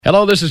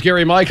Hello, this is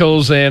Gary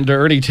Michaels and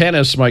Ernie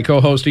Tennis, my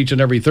co-host each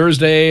and every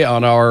Thursday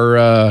on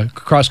our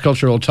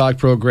cross-cultural talk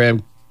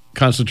program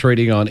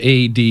concentrating on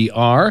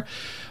ADR,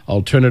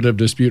 Alternative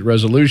Dispute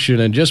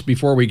Resolution. And just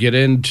before we get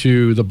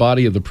into the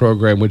body of the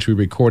program, which we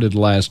recorded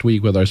last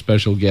week with our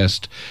special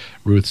guest,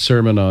 Ruth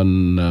Sirman,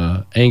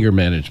 on anger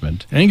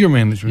management. Anger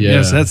management, Yeah.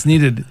 yes, that's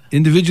needed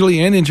individually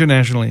and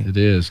internationally. It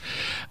is.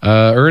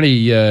 Ernie,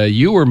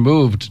 you were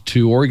moved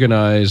to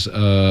organize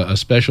a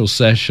special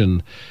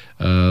session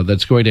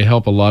that's going to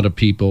help a lot of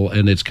people,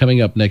 and it's coming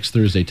up next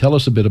Thursday. Tell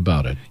us a bit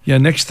about it. Yeah,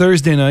 next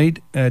Thursday night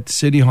at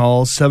City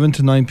Hall, 7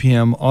 to 9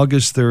 p.m.,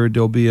 August 3rd,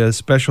 there'll be a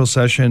special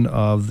session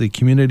of the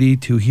community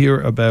to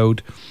hear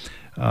about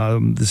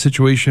the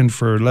situation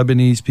for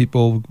Lebanese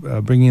people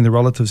bringing their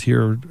relatives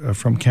here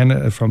from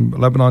Canada, from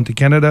Lebanon to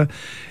Canada.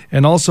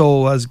 And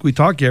also, as we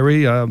talk,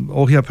 Gary,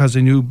 OHIP has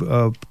a new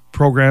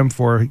program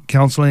for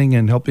counseling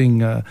and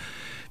helping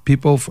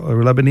people for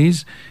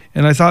Lebanese.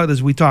 And I thought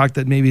as we talked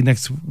that maybe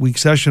next week's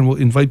session we'll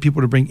invite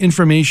people to bring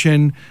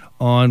information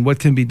on what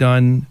can be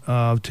done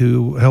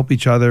to help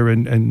each other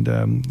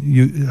and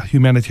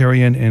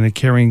humanitarian and a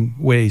caring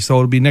way. So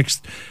it'll be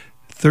next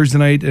Thursday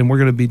night, and we're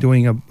going to be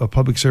doing a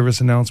public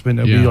service announcement.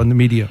 It'll be on the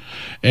media.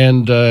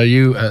 And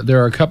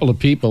there are a couple of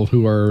people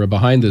who are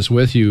behind this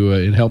with you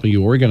in helping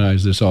you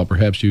organize this all.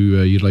 Perhaps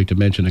you'd like to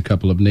mention a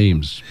couple of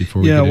names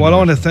before we get into I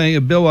want to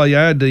thank Bill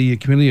Ayad, the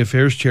Community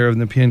Affairs Chair of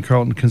the P.N.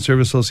 Carleton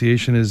Conservative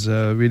Association, is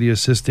really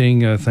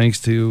assisting,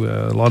 thanks to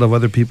a lot of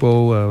other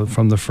people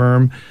from the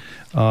firm,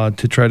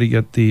 to try to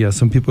get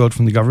some people out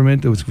from the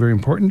government. It was very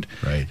important.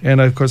 Right. And,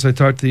 of course, I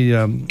talked to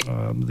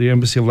the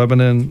Embassy of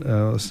Lebanon,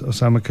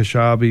 Osama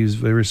Khashab. He's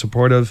very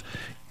supportive.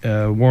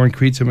 Warren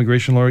Creets,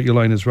 immigration lawyer,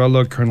 Eli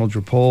Nasrallah, Colonel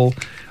Drapol.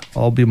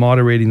 I'll be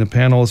moderating the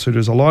panel. So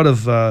there's a lot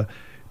of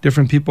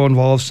different people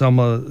involved.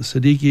 Salma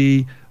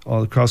Siddiqui,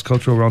 the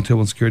Cross-Cultural Roundtable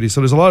on Security.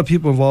 So there's a lot of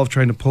people involved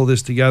trying to pull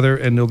this together,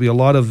 and there'll be a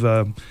lot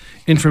of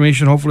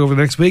information hopefully over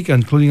the next week,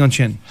 including on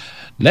Chin.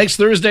 Next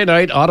Thursday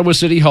night, Ottawa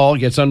City Hall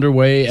gets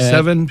underway at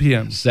 7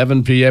 p.m.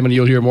 7 p.m., and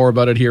you'll hear more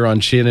about it here on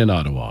Chin in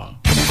Ottawa.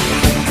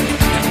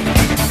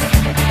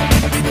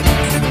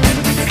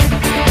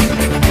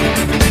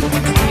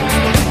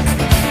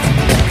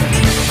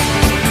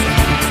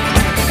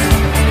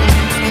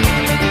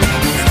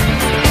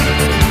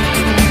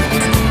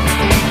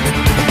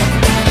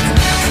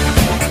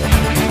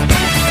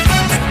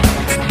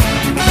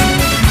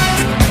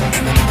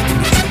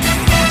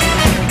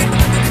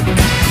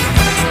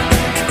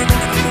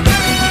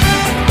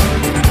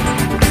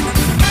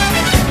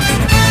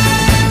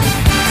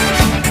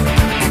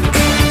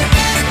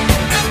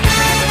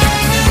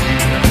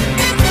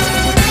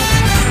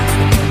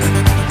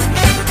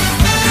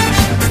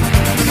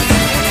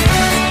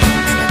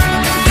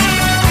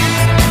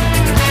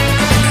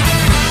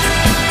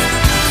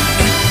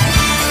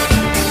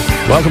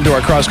 Welcome to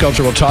our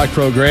cross-cultural talk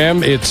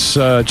program. It's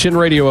Chin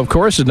Radio, of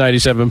course, at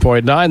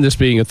 97.9, this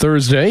being a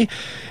Thursday.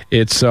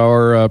 It's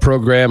our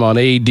program on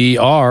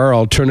ADR,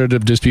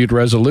 Alternative Dispute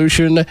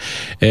Resolution,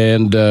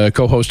 and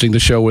co-hosting the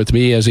show with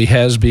me, as he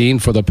has been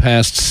for the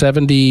past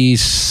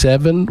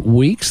 77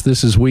 weeks.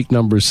 This is week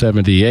number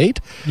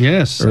 78.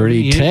 Yes.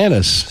 Ernie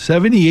Tennis.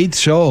 78th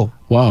show.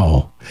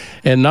 Wow.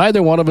 And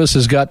neither one of us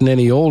has gotten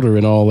any older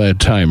in all that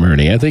time,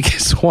 Ernie. I think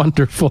it's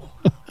wonderful.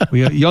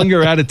 We got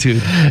younger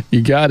attitude.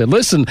 You got it.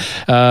 Listen,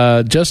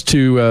 just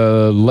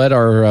to let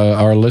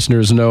our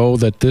listeners know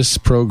that this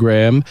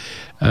program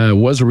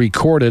was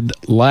recorded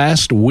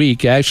last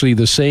week, actually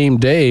the same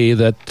day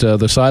that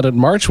the Silent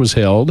March was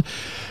held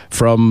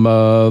from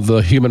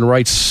the Human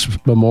Rights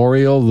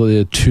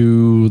Memorial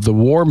to the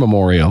War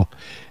Memorial.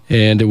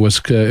 And it was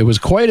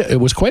quite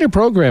a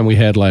program we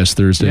had last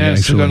Thursday. Yes,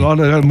 actually. we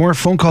got more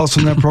phone calls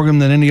from that program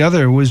than any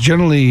other. It was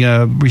generally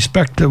a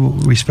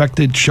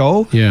respected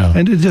show. Yeah,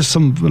 and it's just a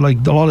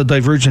lot of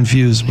divergent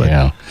views. But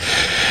yeah.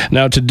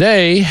 Now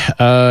today,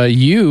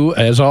 you,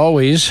 as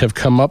always, have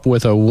come up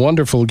with a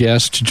wonderful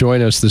guest to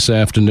join us this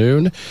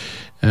afternoon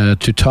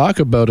to talk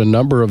about a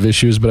number of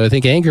issues. But I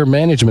think anger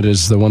management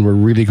is the one we're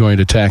really going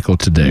to tackle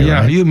today. Yeah,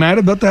 right? Are you mad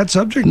about that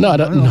subject? No,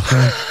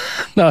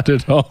 not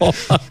at all.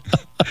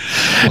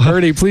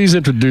 Ernie, please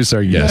introduce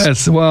our guest.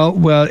 Yes, well,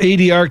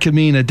 ADR can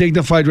mean a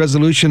dignified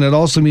resolution. It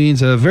also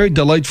means a very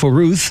delightful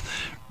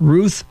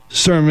Ruth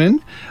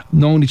Sirman.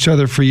 Known each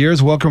other for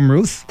years. Welcome,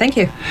 Ruth. Thank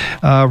you.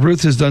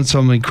 Ruth has done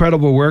some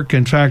incredible work.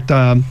 In fact,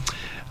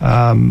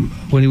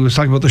 when he was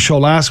talking about the show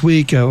last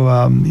week,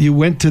 you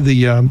went to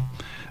the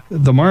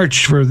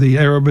march where the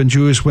Arab and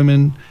Jewish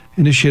women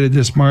initiated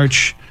this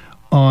march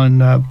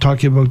on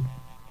talking about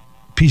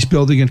peace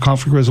building and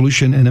conflict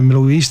resolution in the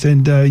Middle East,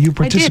 and you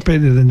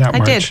participated in that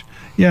march. I did.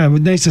 Yeah, it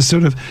was nice to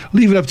sort of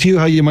leave it up to you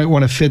how you might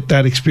want to fit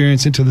that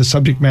experience into the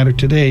subject matter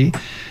today.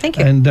 Thank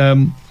you.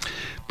 And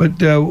but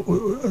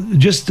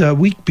just a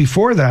week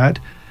before that,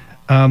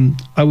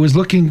 I was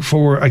looking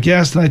for a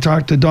guest, and I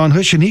talked to Don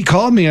Hush, and he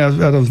called me out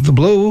of the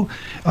blue.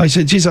 I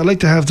said, geez, I'd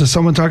like to have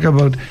someone talk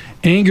about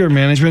anger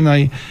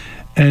management.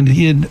 And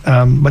he had,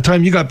 by the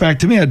time you got back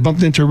to me, I'd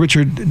bumped into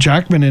Richard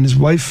Jackman and his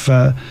wife,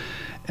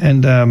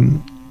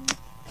 and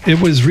It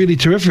was really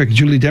terrific,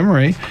 Julie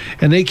Demeray.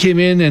 And they came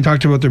in and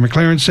talked about their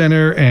McLaren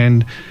Center.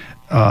 And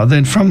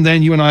then from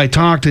then, you and I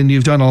talked, and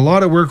you've done a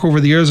lot of work over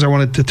the years. I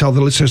wanted to tell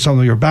the listeners some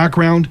of your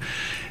background.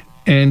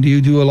 And you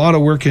do a lot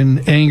of work in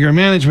anger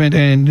management.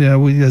 And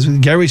as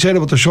Gary said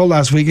about the show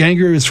last week,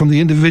 anger is from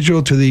the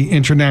individual to the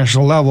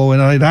international level.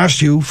 And I'd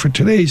asked you for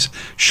today's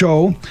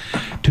show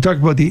to talk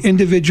about the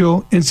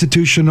individual,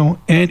 institutional,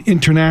 and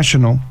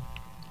international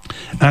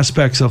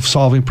aspects of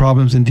solving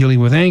problems and dealing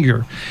with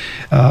anger.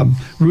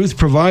 Ruth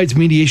provides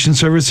mediation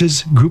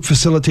services, group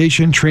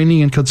facilitation,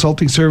 training and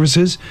consulting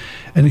services,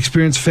 an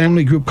experienced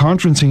family group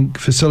conferencing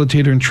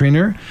facilitator and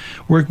trainer,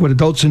 work with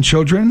adults and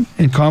children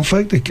in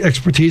conflict,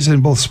 expertise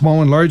in both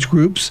small and large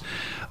groups,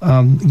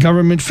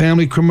 government,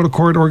 family, criminal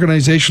court,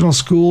 organizational,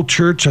 school,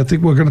 church. I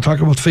think we're going to talk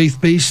about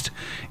faith-based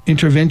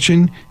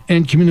intervention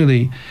and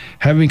community,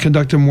 having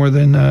conducted more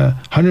than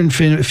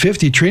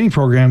 150 training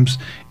programs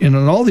in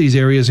all these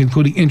areas,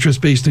 including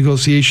interest-based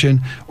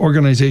negotiation,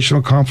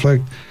 organizational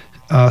conflict,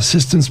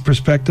 systems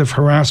perspective,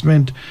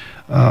 harassment,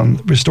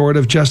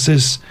 restorative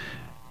justice,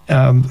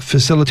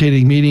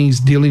 facilitating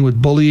meetings, dealing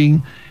with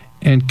bullying,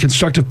 and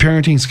constructive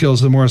parenting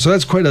skills and more. So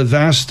that's quite a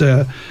vast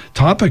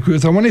topic,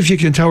 Ruth. I wonder if you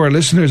can tell our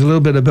listeners a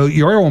little bit about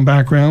your own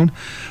background,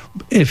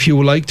 if you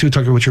would like to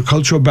talk about your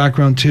cultural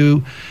background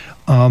too,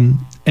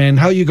 and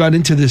how you got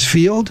into this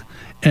field,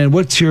 and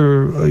what's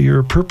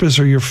your purpose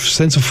or your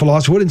sense of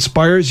philosophy. What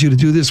inspires you to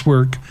do this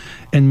work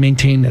and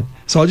maintain it?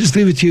 So I'll just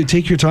leave it to you.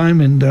 Take your time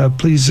and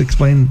please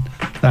explain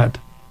that.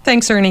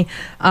 Thanks, Ernie.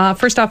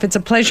 First off, it's a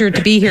pleasure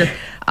to be here,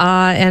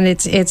 and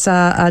it's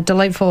a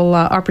delightful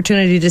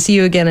opportunity to see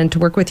you again and to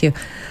work with you.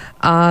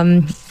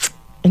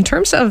 In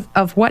terms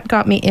of what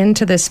got me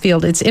into this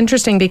field, it's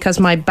interesting because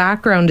my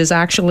background is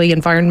actually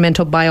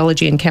environmental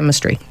biology and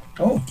chemistry.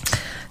 Oh.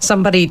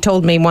 Somebody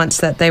told me once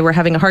that they were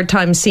having a hard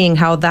time seeing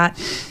how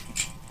that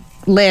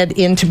led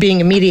into being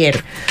a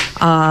mediator,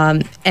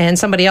 and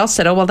somebody else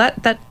said, "Oh, well,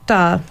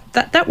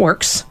 that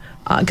works."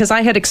 Because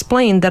I had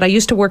explained that I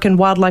used to work in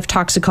wildlife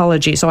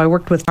toxicology, so I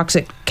worked with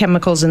toxic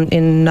chemicals in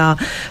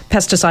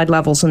pesticide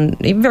levels and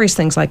various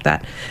things like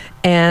that.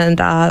 And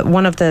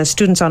one of the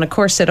students on a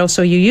course said, "Oh,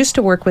 so you used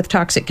to work with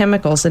toxic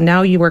chemicals, and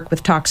now you work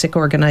with toxic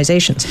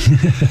organizations."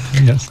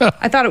 Yes.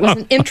 I thought it was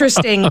an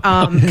interesting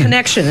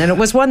connection, and it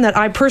was one that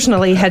I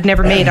personally had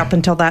never made up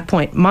until that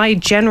point. My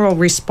general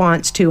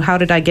response to how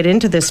did I get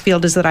into this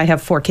field is that I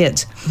have 4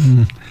 kids.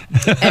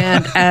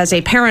 And as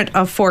a parent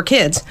of 4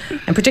 kids,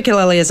 and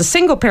particularly as a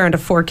single parent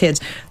of 4 kids,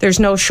 there's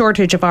no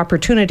shortage of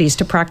opportunities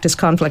to practice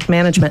conflict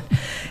management.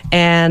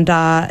 And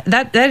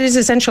that is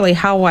essentially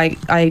how I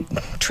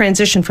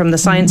transitioned from the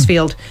science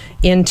field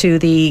into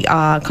the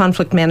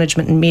conflict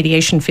management and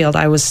mediation field.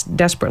 I was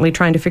desperately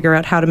trying to figure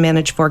out how to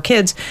manage 4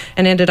 kids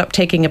and ended up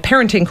taking a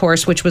parenting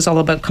course, which was all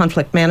about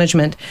conflict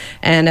management.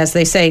 And as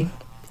they say,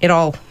 it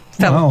all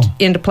fell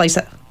into place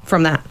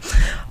from that.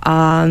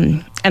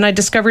 And I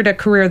discovered a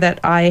career that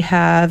I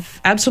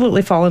have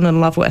absolutely fallen in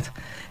love with.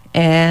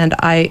 And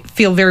I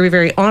feel very,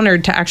 very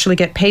honored to actually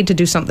get paid to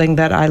do something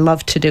that I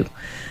love to do.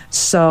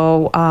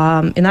 So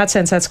in that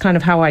sense, that's kind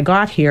of how I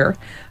got here.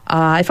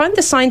 I find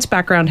the science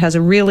background has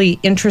a really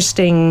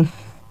interesting,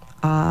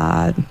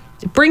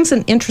 it brings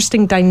an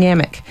interesting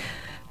dynamic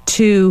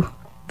to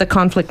the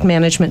conflict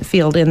management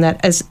field, in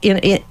that as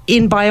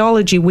in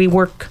biology, we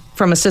work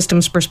from a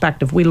systems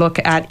perspective. We look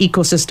at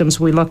ecosystems,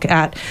 we look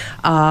at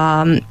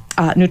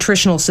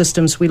nutritional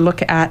systems, we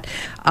look at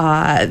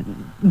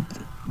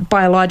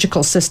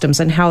biological systems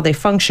and how they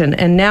function.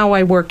 And now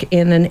I work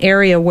in an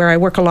area where I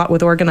work a lot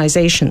with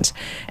organizations,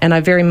 and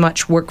I very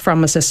much work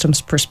from a systems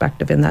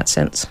perspective in that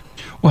sense.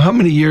 Well, how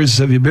many years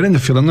have you been in the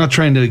field? I'm not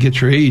trying to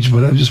get your age,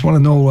 but I just want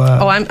to know.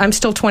 I'm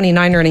still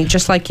 29, Ernie,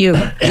 just like you.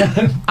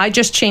 I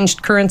just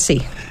changed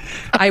currency.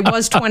 I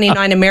was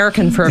 29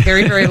 American for a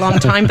very, very long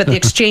time, but the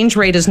exchange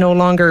rate is no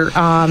longer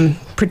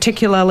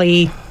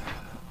particularly.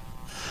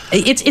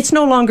 It's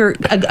no longer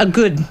a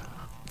good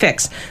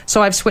fix.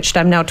 So I've switched.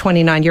 I'm now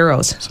 29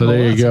 euros. So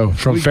there you go.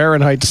 From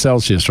Fahrenheit to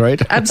Celsius,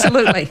 right?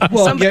 Absolutely.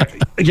 Well,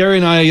 Gary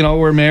and I,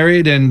 we're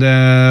married and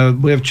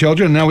we have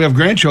children. Now we have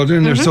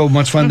grandchildren. They're so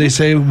much fun. They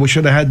say we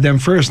should have had them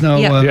first. Now,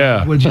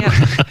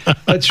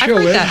 that's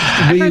true.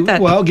 I've heard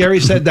that. Well, Gary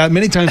said that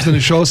many times in the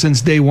show since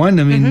day one.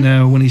 I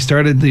mean, when he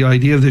started the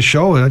idea of the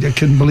show, I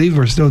couldn't believe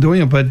we're still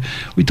doing it. But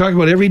we talk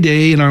about every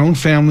day in our own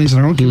families, in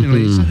our own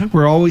communities.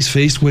 We're always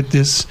faced with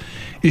this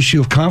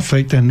issue of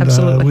conflict, and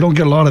we don't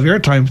get a lot of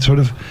airtime sort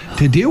of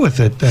to deal with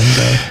it.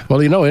 And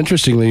well,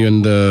 interestingly,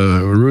 and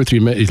Ruth,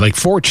 you met like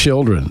 4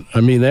 children.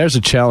 I mean, there's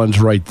a challenge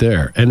right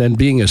there. And then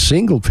being a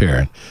single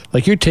parent,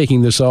 like you're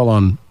taking this all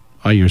on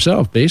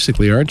yourself,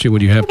 basically, aren't you?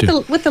 When you have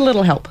with a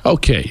little help.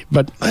 Okay,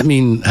 but I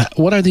mean,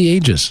 what are the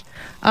ages?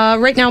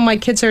 Right now, my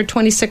kids are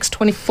 26,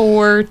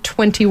 24,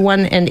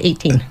 21, and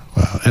 18.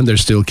 Wow, and they're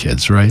still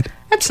kids, right?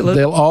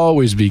 Absolutely. They'll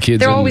always be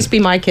kids. They'll always be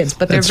my kids,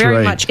 but they're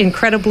very much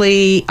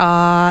incredibly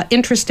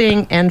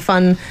interesting and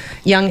fun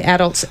young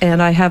adults, and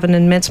I have an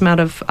immense amount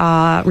of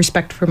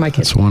respect for my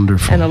kids. That's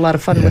wonderful. And a lot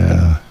of fun with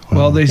them.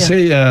 Well, they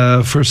say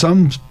for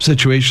some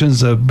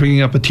situations,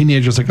 bringing up a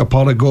teenager is like a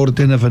pot of gold at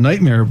the end of a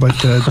nightmare, but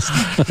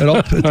it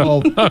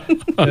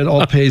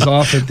all pays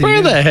off at the Where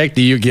end. the heck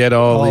do you get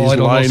all these I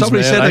don't lines, know.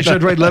 Somebody man? said I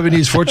should write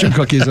Lebanese fortune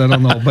cookies. I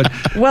don't know, but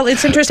Well,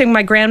 it's interesting.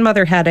 My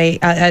grandmother had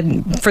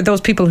for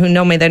those people who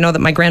know me, they know that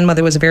my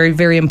grandmother was a very,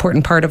 very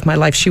important part of my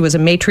life. She was a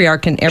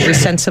matriarch in every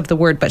sense of the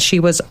word, but she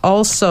was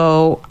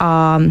also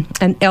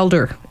an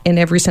elder in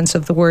every sense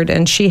of the word.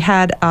 And she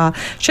had an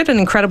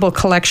incredible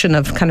collection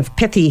of kind of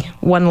pithy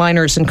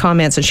one-liners and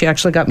comments, and she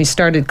actually got me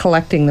started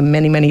collecting them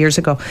many, many years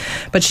ago.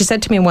 But she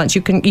said to me once,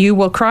 you can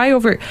either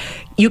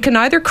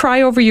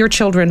cry over your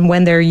children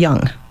when they're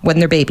young, when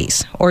they're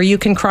babies, or you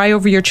can cry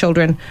over your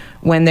children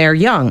when they're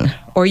young,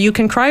 or you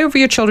can cry over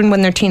your children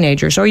when they're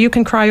teenagers, or you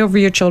can cry over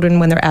your children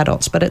when they're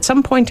adults. But at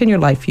some point in your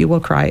life, you will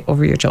cry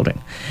over your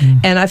children.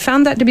 And I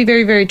found that to be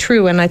very, very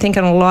true. And I think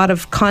in a lot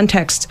of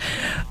contexts,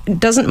 it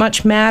doesn't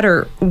much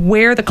matter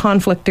where the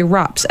conflict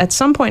erupts. At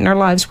some point in our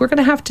lives, we're going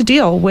to have to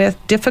deal with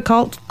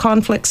difficult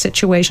conflict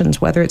situations,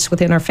 whether it's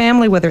within our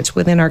family, whether it's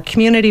within our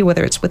community,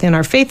 whether it's within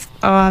our faith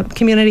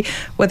community,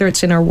 whether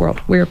it's in our world.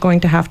 We're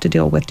going to have to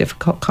deal with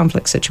difficult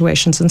conflict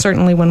situations. And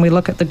certainly when we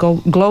look at the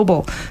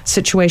global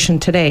situation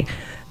today,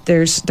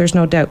 there's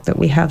no doubt that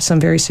we have some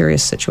very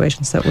serious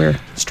situations that we're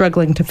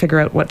struggling to figure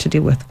out what to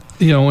do with.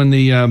 And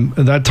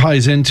that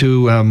ties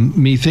into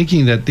me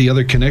thinking that the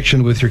other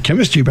connection with your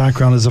chemistry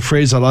background is a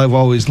phrase that I've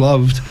always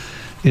loved,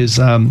 is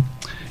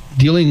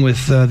dealing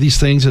with these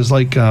things is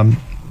like, and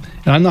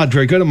I'm not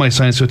very good at my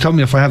science, so tell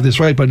me if I have this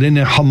right, but in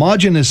a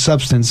homogeneous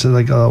substance,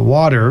 like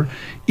water,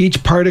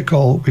 each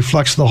particle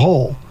reflects the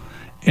whole.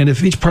 And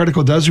if each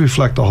particle does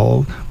reflect the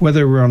whole,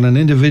 whether we're on an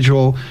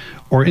individual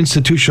or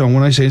institutional,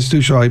 when I say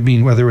institutional, I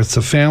mean whether it's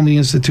a family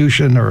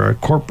institution or a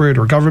corporate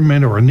or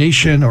government or a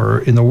nation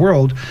or in the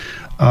world,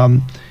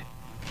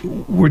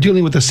 we're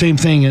dealing with the same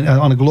thing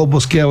on a global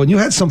scale. And you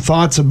had some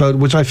thoughts about,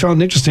 which I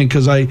found interesting,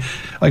 because I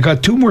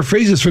got two more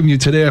phrases from you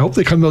today. I hope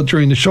they come out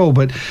during the show.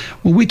 But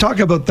when we talk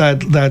about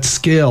that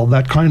scale,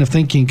 that kind of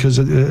thinking, because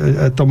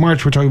at the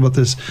March, we're talking about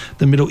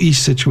the Middle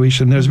East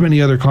situation. There's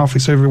many other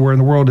conflicts everywhere in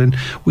the world, and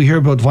we hear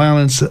about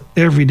violence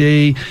every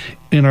day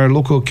in our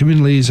local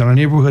communities and our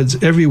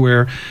neighborhoods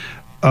everywhere.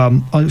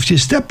 If you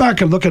step back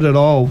and look at it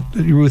all,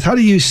 Ruth, how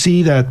do you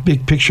see that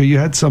big picture? You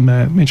had some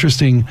an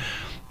interesting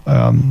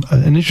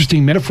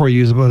metaphor you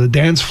used about a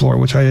dance floor,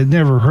 which I had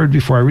never heard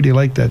before. I really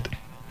liked that.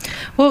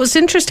 Well, it was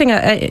interesting.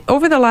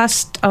 Over the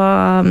last,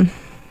 I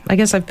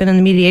guess I've been in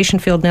the mediation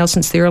field now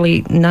since the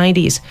early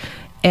 90s,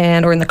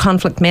 or in the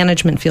conflict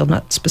management field,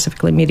 not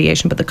specifically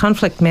mediation, but the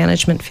conflict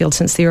management field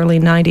since the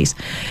early 90s.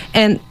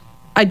 And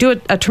I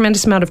do a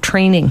tremendous amount of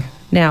training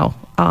now.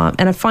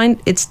 And I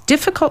find it's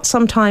difficult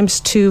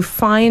sometimes to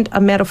find a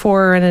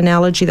metaphor or an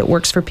analogy that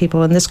works for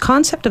people. And this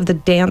concept of the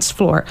dance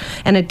floor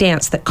and a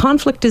dance, that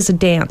conflict is a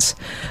dance,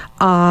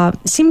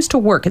 seems to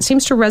work. It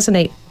seems to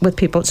resonate with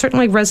people. It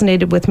certainly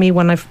resonated with me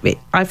when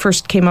I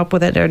first came up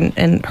with it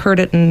and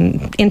heard it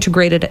and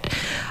integrated it.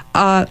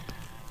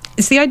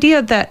 It's the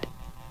idea that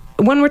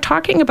when we're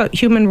talking about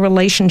human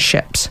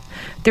relationships,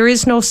 there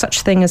is no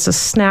such thing as a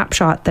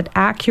snapshot that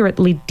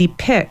accurately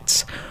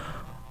depicts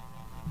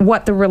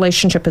what the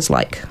relationship is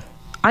like.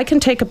 I can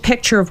take a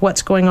picture of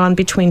what's going on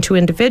between two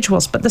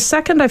individuals, but the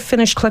second I've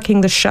finished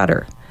clicking the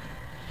shutter,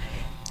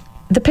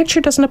 the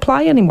picture doesn't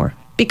apply anymore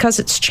because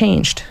it's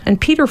changed.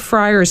 And Peter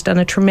Fryer has done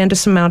a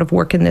tremendous amount of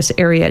work in this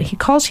area. He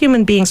calls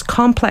human beings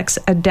complex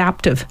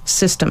adaptive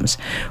systems.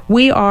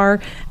 We are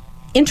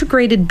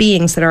integrated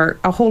beings that are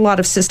a whole lot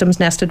of systems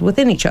nested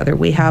within each other.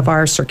 We have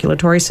our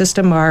circulatory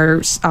system,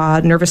 our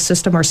nervous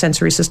system, our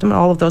sensory system,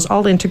 all of those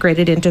all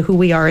integrated into who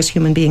we are as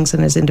human beings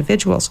and as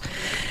individuals.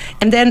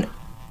 And then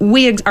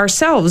we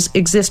ourselves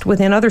exist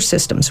within other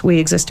systems. We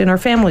exist in our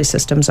family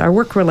systems, our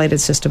work-related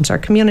systems, our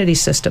community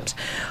systems,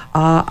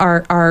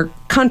 our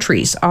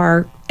countries,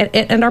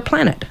 and our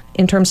planet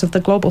in terms of the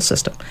global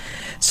system.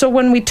 So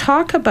when we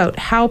talk about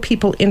how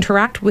people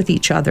interact with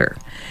each other,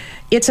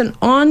 it's an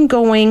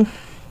ongoing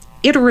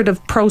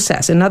iterative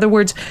process. In other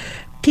words,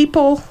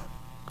 people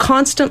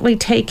constantly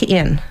take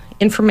in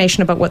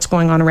information about what's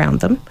going on around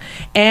them,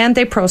 and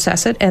they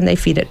process it and they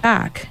feed it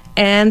back.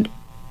 And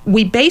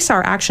we base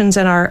our actions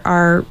and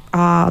our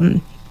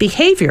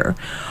behavior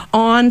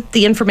on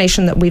the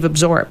information that we've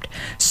absorbed.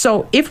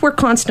 So if we're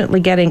constantly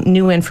getting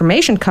new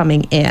information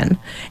coming in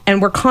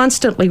and we're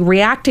constantly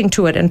reacting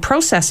to it and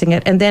processing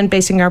it and then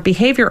basing our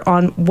behavior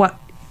on what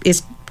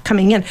is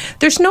coming in,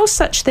 there's no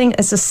such thing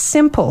as a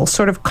simple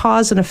sort of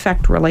cause and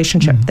effect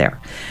relationship there.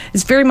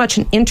 It's very much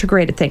an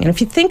integrated thing. And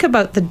if you think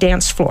about the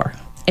dance floor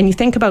and you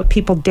think about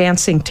people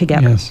dancing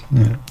together,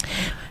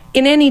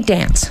 in any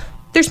dance,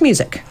 there's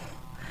music.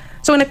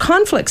 So in a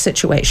conflict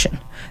situation,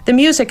 the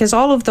music is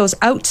all of those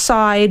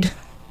outside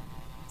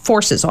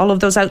forces, all of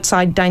those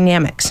outside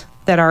dynamics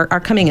that are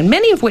coming in,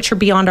 many of which are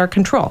beyond our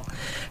control.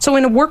 So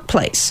in a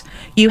workplace,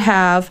 you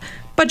have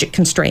budget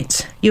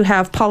constraints. You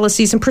have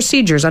policies and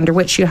procedures under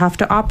which you have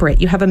to operate.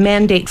 You have a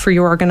mandate for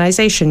your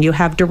organization. You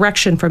have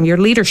direction from your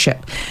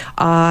leadership.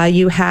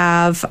 You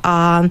have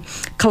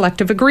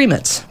collective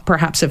agreements,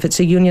 perhaps if it's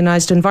a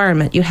unionized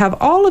environment. You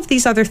have all of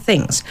these other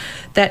things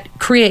that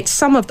create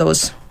some of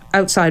those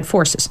outside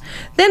forces.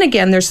 Then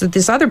again, there's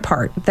this other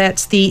part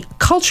that's the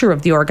culture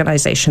of the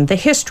organization, the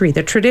history,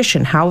 the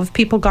tradition. How have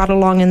people got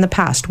along in the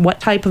past? What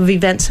type of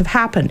events have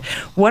happened?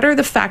 What are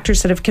the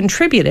factors that have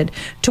contributed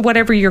to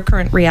whatever your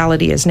current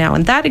reality is now?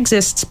 And that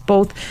exists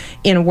both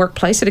in a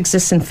workplace, it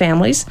exists in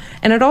families,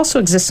 and it also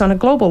exists on a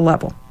global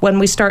level when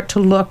we start to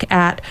look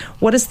at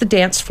what does the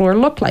dance floor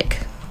look like.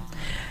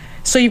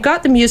 So you've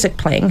got the music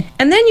playing,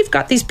 and then you've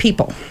got these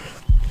people.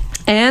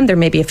 And there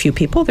may be a few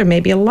people, there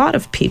may be a lot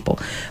of people.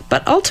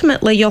 But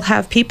ultimately, you'll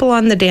have people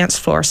on the dance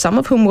floor, some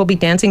of whom will be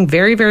dancing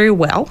very, very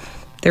well.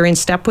 They're in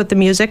step with the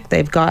music.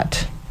 They've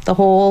got the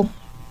whole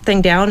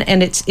thing down,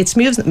 and it's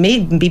music that may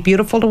be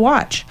beautiful to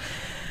watch.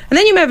 And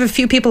then you may have a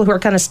few people who are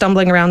kind of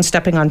stumbling around,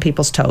 stepping on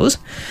people's toes.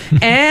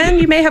 And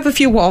you may have a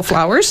few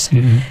wallflowers.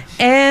 Mm-hmm.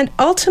 And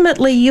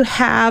ultimately, you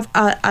have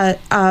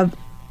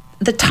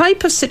the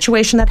type of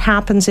situation that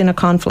happens in a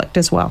conflict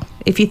as well.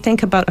 If you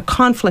think about a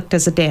conflict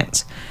as a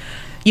dance,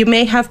 you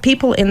may have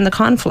people in the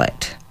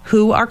conflict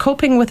who are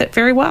coping with it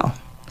very well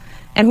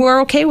and who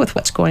are okay with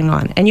what's going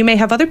on. And you may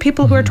have other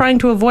people who are trying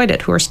to avoid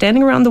it, who are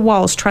standing around the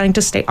walls trying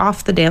to stay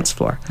off the dance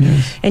floor.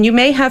 Yes. And you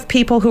may have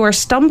people who are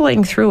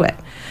stumbling through it,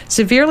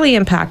 severely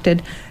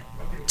impacted,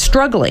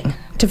 struggling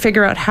to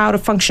figure out how to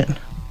function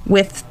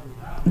with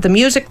the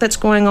music that's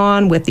going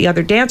on, with the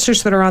other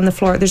dancers that are on the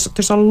floor.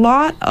 There's a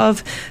lot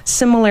of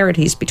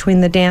similarities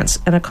between the dance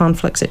and a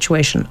conflict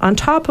situation, on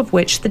top of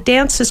which the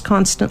dance is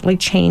constantly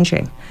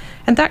changing.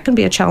 And that can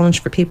be a challenge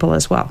for people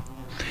as well.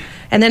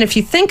 And then if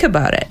you think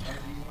about it,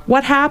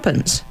 what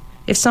happens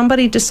if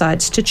somebody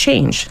decides to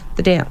change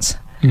the dance?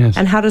 Yes.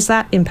 And how does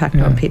that impact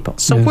on people?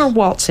 So we're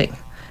waltzing,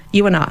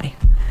 you and I,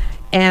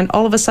 and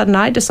all of a sudden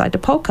I decide to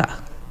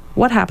polka.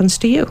 What happens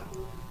to you?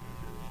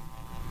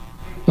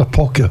 I'll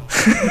poke you.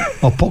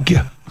 I'll poke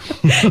you.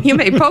 You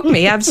may poke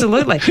me,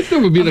 absolutely.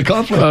 That would be the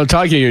conflict.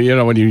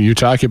 When you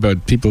talk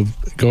about people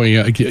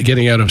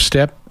getting out of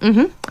step.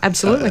 Mm-hmm,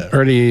 absolutely.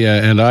 Ernie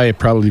and I are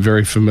probably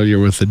very familiar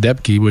with the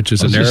debki, which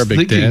is an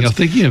Arabic dance. I'm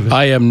thinking of it.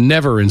 I am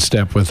never in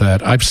step with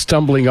that. I'm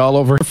stumbling all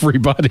over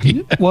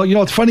everybody. Well,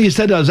 it's funny you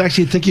said that. I was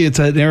actually thinking it's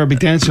an Arabic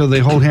dance, so they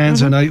hold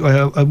hands.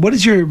 Mm-hmm. And what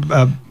is your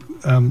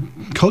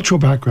cultural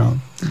background?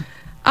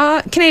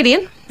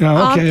 Canadian.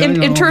 Oh, okay.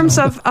 In terms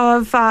of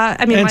my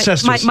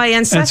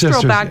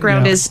ancestral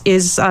background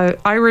is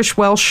Irish,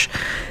 Welsh,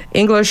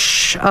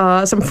 English,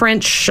 some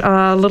French,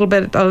 a little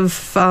bit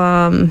of,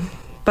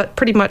 but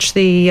pretty much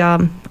the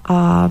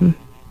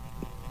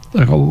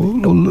like a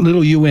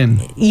little UN.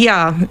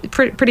 Yeah,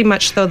 pretty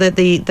much though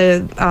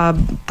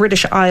the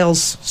British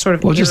Isles sort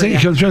of. Well, just think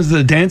in terms of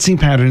the dancing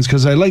patterns,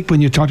 because I like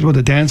when you talked about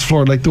the dance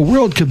floor. Like the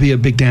world could be a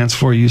big dance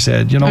floor. You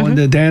said, mm-hmm. And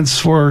the dance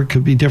floor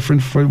could be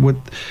different for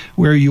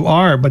where you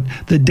are, but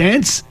the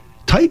dance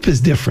type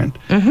is different.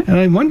 Mm-hmm. And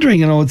I'm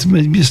wondering,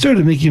 you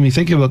started making me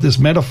think about this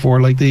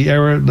metaphor, like the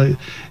Arab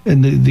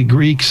and the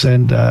Greeks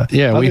and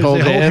we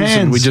hold hands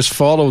and we just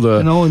follow the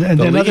and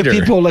the then leader. Other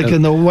people like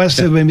in the West,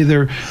 maybe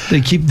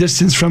they keep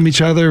distance from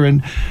each other.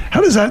 And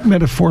how does that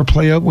metaphor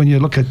play out when you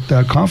look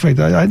at conflict?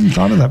 I hadn't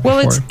thought of that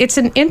before. Well, it's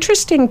an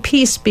interesting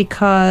piece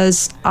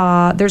because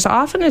there's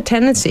often a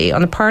tendency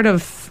on the part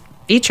of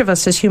each of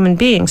us as human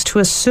beings to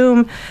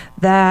assume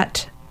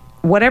that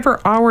whatever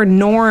our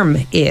norm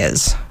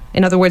is,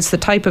 in other words, the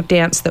type of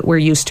dance that we're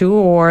used to,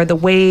 or the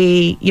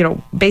way,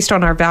 based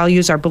on our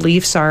values, our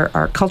beliefs,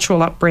 our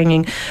cultural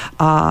upbringing,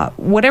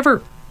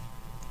 whatever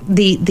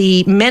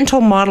the mental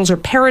models or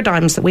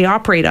paradigms that we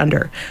operate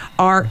under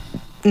are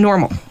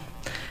normal.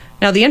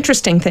 Now, the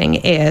interesting thing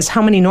is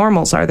how many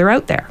normals are there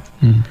out there?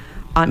 Mm.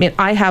 I mean,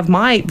 I have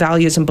my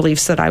values and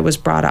beliefs that I was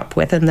brought up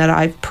with and that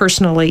I've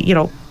personally,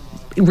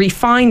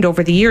 refined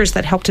over the years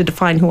that help to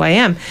define who I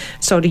am.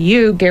 So do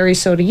you, Gary,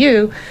 so do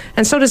you,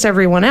 and so does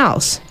everyone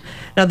else.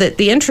 Now,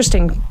 the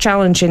interesting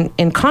challenge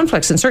in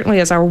conflicts, and certainly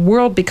as our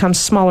world becomes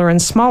smaller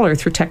and smaller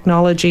through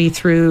technology,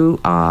 through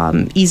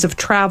ease of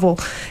travel,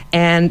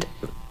 and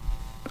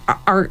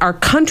our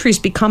countries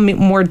become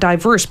more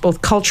diverse,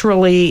 both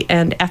culturally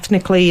and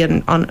ethnically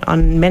and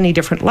on many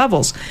different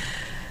levels,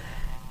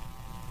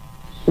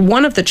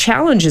 one of the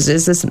challenges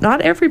is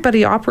not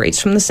everybody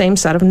operates from the same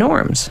set of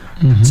norms.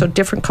 Mm-hmm. So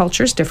different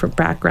cultures, different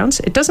backgrounds.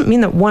 It doesn't mean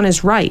that one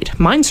is right.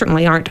 Mine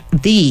certainly aren't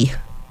the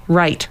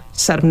right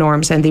set of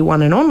norms and the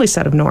one and only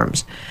set of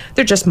norms.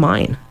 They're just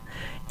mine.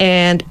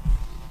 And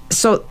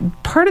so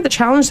part of the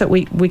challenge that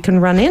we can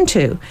run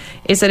into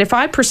is that if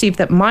I perceive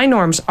that my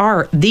norms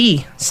are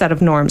the set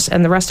of norms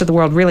and the rest of the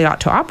world really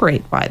ought to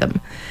operate by them,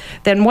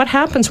 then what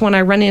happens when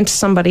I run into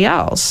somebody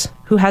else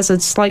who has a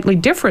slightly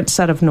different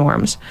set of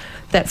norms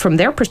that from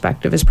their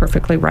perspective is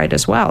perfectly right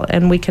as well?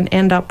 And we can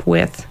end up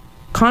with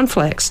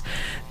conflicts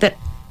that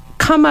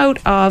come out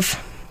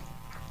of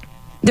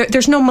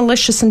there's no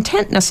malicious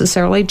intent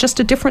necessarily, just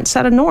a different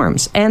set of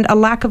norms and a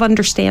lack of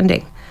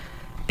understanding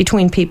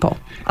between people,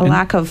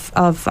 lack of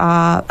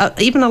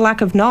even a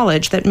lack of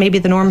knowledge that maybe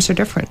the norms are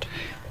different.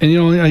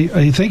 And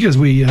I think as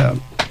we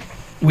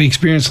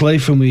experience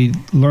life and we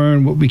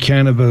learn what we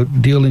can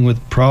about dealing with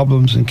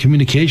problems and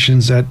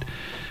communications, that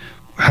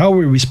how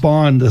we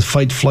respond, the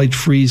fight, flight,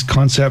 freeze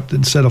concept,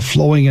 instead of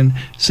flowing, and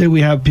say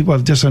people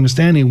have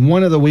misunderstanding.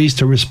 One of the ways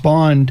to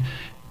respond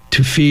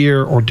to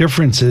fear or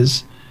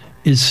differences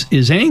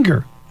is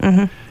anger.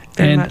 Mm-hmm.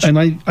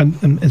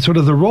 And sort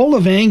of the role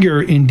of anger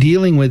in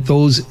dealing with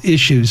those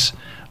issues.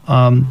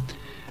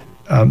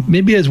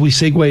 Maybe as we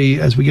segue,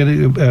 as we get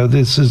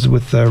this is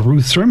with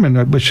Ruth Sirman,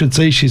 I should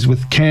say she's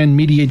with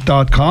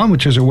canmediate.com,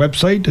 which is her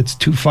website. It's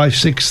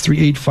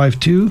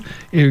 256-3852,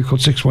 area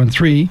code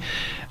 613.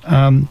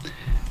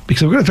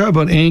 Because we're going to talk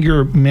about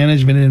anger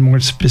management in more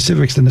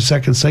specifics in the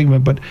second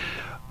segment. But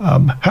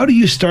how do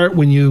you start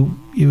when you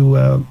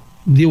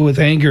deal with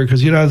anger?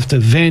 Because you don't have to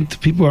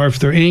vent. People are, if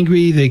they're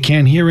angry, they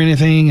can't hear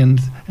anything,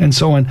 and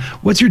so on.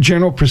 What's your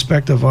general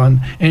perspective on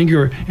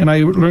anger? And I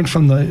learned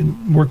from the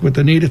work with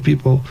the Native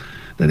people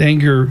that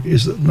anger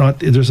is not,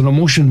 there's an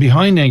emotion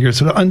behind anger.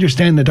 So to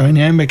understand the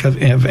dynamic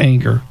of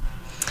anger.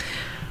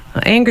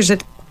 Anger's an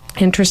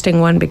interesting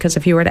one, because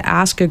if you were to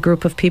ask a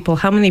group of people,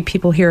 how many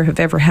people here have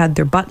ever had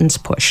their buttons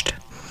pushed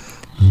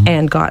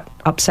and got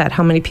upset?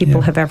 How many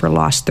people have ever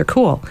lost their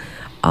cool?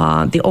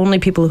 The only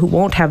people who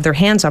won't have their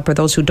hands up are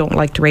those who don't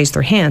like to raise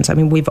their hands. I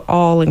mean, we've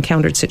all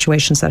encountered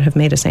situations that have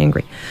made us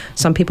angry.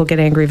 Some people get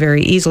angry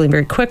very easily and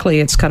very quickly.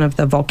 It's kind of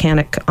the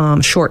volcanic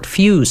short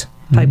fuse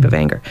type of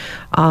anger.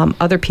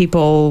 Other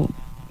people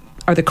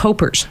are the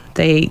copers.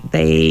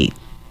 They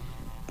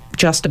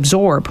just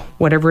absorb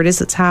whatever it is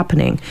that's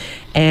happening,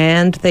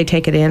 and they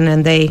take it in,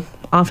 and they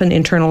often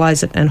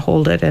internalize it and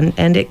hold it,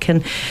 and it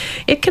can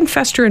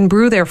fester and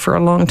brew there for a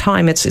long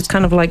time. It's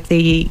kind of like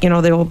the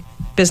old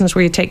business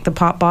where you take the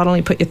pop bottle and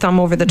you put your thumb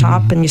over the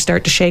top and you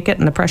start to shake it,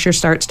 and the pressure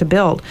starts to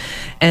build.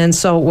 And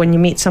so when you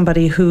meet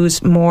somebody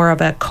who's more of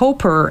a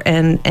coper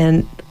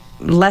and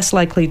less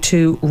likely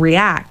to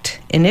react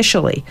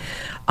initially,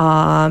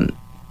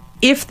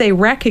 if they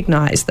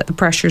recognize that the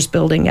pressure's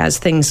building as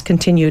things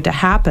continue to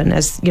happen,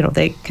 as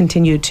they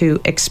continue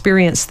to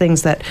experience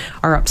things that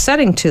are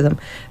upsetting to them,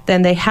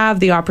 then they have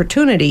the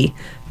opportunity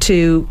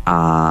to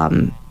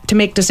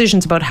make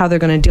decisions about how they're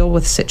going to deal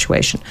with the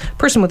situation. A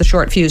person with a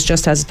short fuse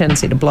just has a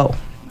tendency to blow,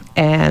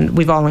 and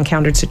we've all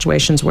encountered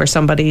situations where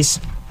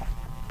somebody's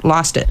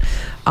lost it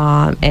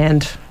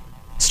and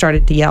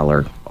started to yell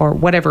or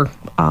whatever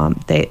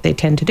they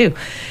tend to do.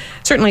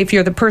 Certainly, if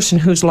you're the person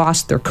who's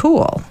lost their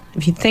cool,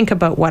 if you think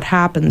about what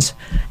happens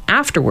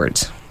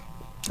afterwards,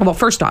 well,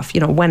 first off,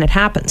 when it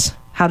happens,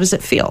 how does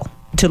it feel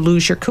to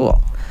lose your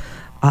cool?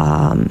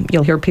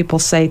 You'll hear people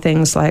say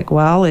things like,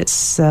 well,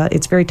 it's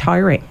very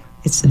tiring.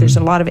 There's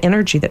a lot of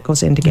energy that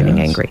goes into getting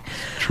angry.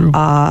 True.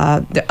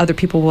 Other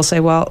people will say,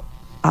 well,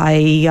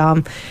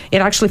 it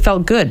actually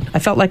felt good. I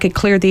felt like it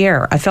cleared the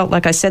air. I felt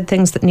like I said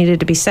things that needed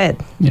to be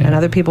said. Yeah. And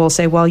other people will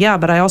say, well, yeah,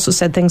 but I also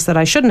said things that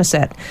I shouldn't have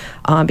said.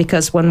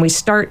 Because when we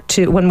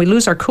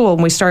lose our cool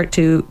and we start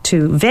to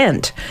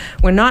vent,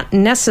 we're not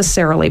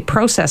necessarily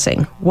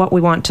processing what we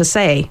want to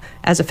say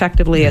as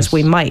effectively as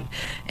we might.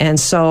 And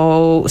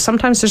so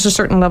sometimes there's a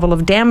certain level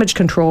of damage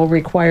control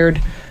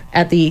required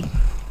at the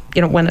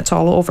when it's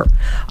all over.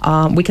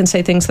 We can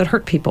say things that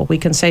hurt people. We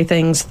can say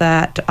things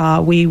that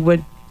we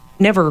would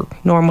never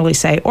normally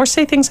say, or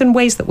say things in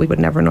ways that we would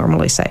never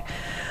normally say.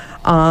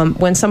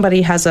 When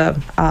somebody has a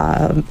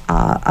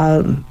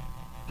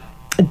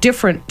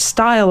different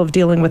style of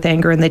dealing with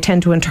anger and they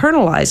tend to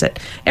internalize it,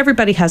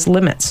 everybody has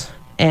limits.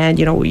 And,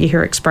 you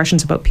hear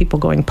expressions about people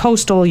going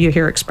postal. You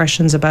hear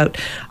expressions about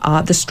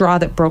the straw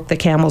that broke the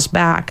camel's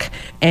back,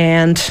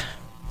 and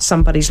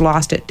somebody's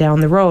lost it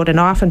down the road. And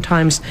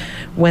oftentimes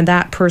when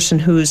that person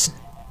who's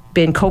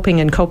been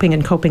coping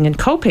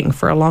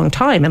for a long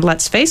time, and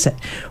let's face it,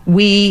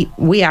 we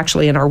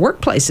actually in our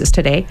workplaces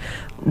today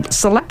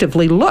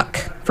selectively look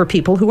for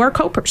people who are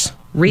copers.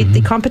 Read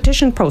the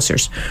competition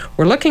posters.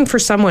 We're looking for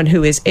someone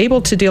who is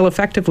able to deal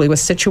effectively with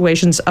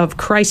situations of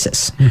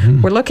crisis.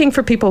 We're looking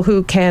for people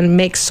who can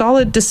make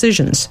solid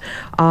decisions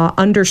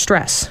under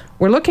stress.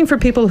 We're looking for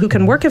people who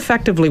can work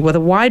effectively with a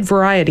wide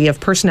variety of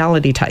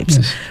personality types.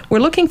 Yes. We're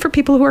looking for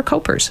people who are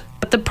copers.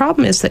 But the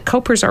problem is that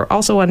copers are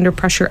also under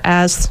pressure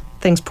as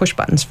things push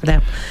buttons for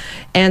them.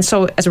 And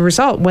so as a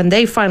result, when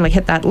they finally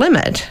hit that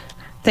limit,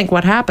 think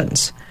what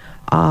happens.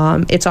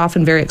 It's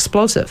often very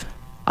explosive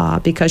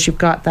because you've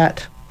got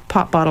that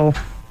pop bottle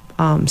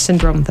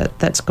syndrome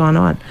that's gone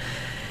on.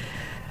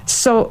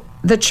 So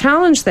the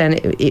challenge then,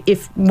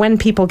 when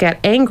people get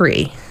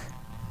angry,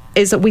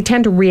 is that we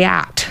tend to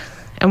react.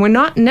 And we're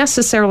not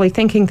necessarily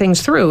thinking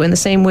things through in the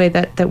same way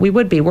that we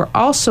would be. We're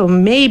also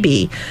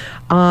maybe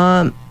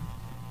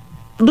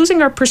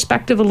losing our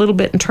perspective a little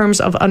bit in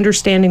terms of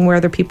understanding where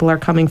other people are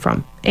coming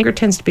from. Anger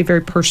tends to be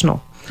very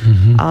personal.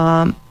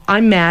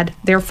 I'm mad,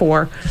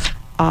 therefore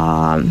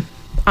I'm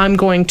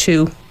going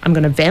to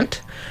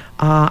vent.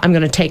 I'm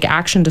going to take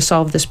action to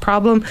solve this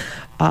problem.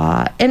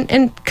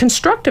 And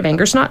constructive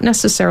anger is not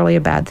necessarily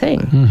a bad thing.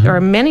 Mm-hmm. There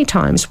are many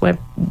times when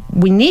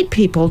we need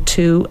people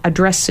to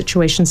address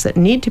situations that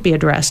need to be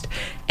addressed.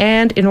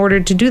 And in order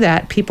to do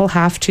that, people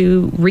have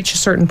to reach a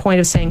certain point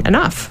of saying,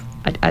 enough,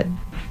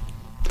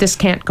 this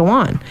can't go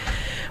on.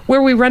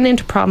 Where we run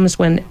into problems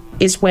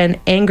is when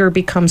anger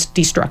becomes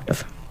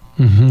destructive.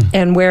 Mm-hmm.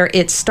 And where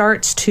it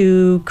starts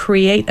to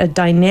create a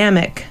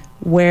dynamic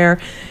where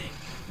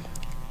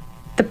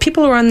the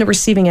people who are on the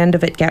receiving end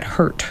of it get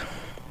hurt.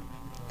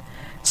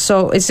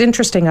 So it's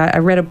interesting. I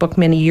read a book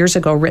many years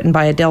ago written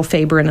by Adele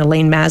Faber and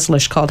Elaine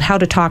Maslish called How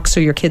to Talk So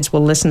Your Kids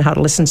Will Listen, How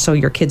to Listen So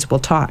Your Kids Will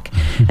Talk.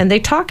 Mm-hmm. And they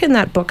talk in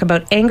that book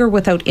about anger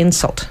without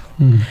insult,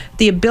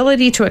 the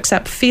ability to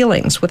accept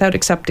feelings without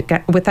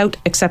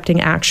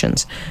accepting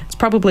actions. It's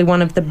probably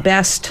one of the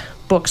best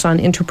books on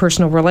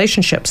interpersonal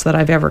relationships that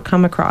I've ever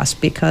come across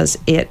because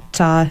it...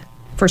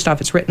 First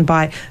off, it's written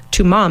by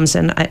two moms,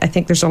 and I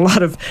think there's a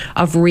lot of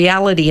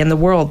reality in the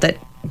world that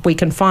we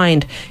can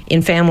find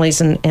in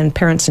families and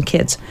parents and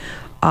kids.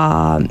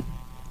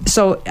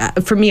 So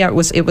for me, it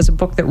was a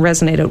book that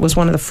resonated. It was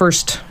one of the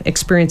first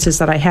experiences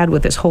that I had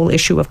with this whole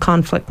issue of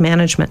conflict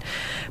management.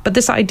 But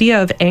this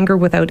idea of anger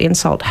without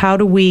insult, how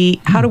do we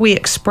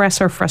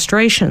express our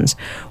frustrations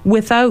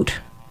without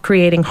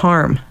creating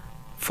harm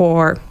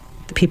for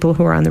the people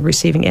who are on the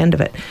receiving end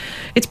of it?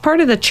 It's part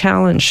of the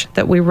challenge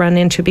that we run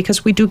into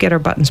because we do get our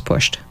buttons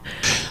pushed.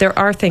 There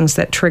are things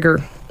that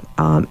trigger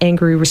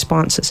angry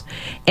responses,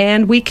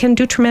 and we can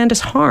do tremendous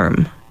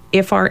harm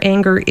if our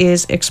anger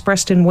is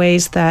expressed in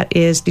ways that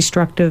is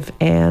destructive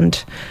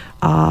and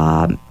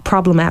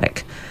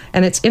problematic.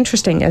 And it's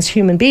interesting, as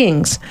human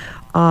beings,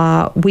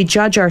 we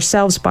judge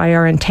ourselves by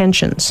our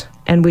intentions,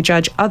 and we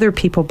judge other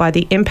people by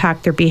the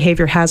impact their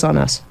behavior has on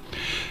us.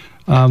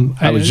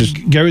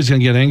 Gary's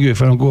going to get angry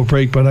if I don't go a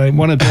break, but I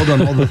want to build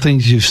on all the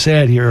things you've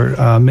said here.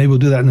 Maybe we'll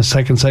do that in the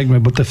second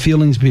segment, but the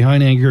feelings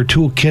behind anger,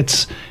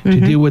 toolkits to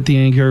deal with the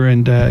anger.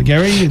 And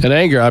Gary? And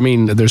anger, I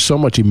mean, there's so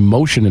much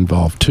emotion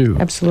involved, too.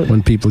 Absolutely.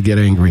 When people get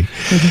angry.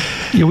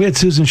 Mm-hmm. Yeah, we had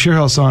Susan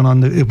Shearhouse on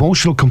the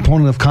emotional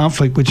component of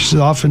conflict, which is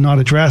often not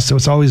addressed. So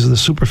it's always the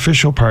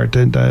superficial part.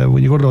 And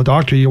when you go to a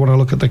doctor, you want to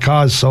look at the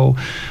cause. So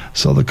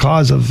the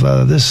cause of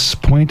this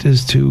point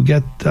is to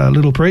get a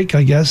little break,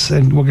 I guess.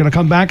 And we're going to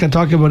come back and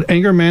talk about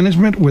anger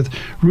management with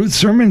Ruth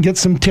Sirman. Get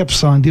some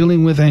tips on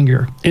dealing with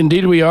anger.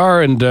 Indeed we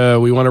are, and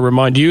we want to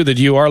remind you that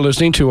you are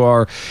listening to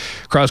our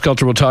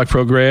cross-cultural talk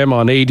program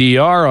on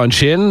ADR on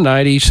Chin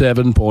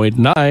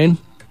 97.9,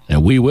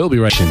 and we will be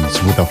right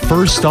with a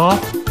first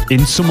stop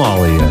in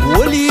Somalia.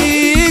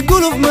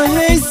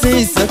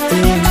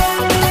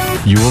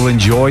 You will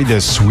enjoy the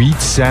sweet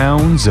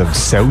sounds of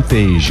South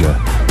Asia.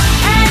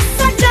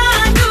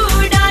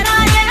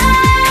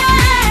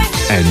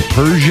 And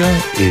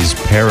Persia is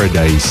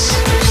paradise.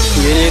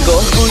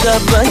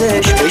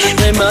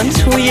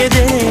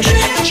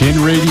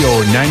 Chin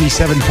Radio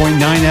 97.9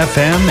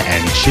 FM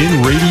and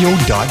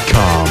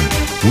chinradio.com.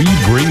 We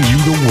bring you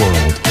the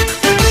world.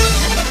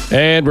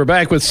 And we're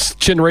back with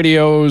Chin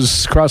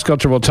Radio's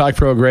cross-cultural talk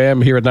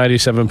program here at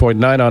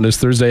 97.9 on this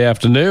Thursday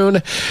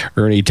afternoon.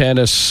 Ernie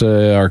Tanis,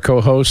 our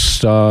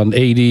co-host on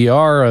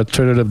ADR,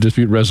 Alternative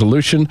Dispute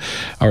Resolution,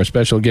 our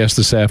special guest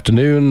this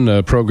afternoon,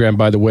 a program,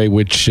 by the way,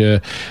 which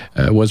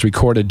was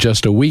recorded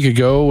just a week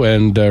ago,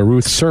 and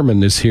Ruth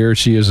Sirman is here.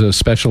 She is a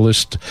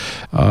specialist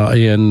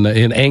in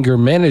anger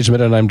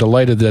management, and I'm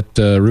delighted that,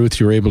 Ruth,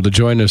 you're able to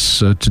join us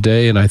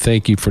today, and I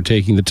thank you for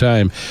taking the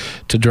time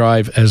to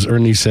drive, as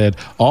Ernie said,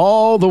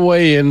 all the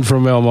way in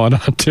from Elmont,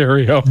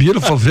 Ontario.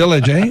 Beautiful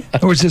village, eh?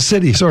 Or it's a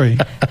city, sorry.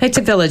 It's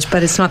a village,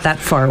 but it's not that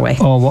far away.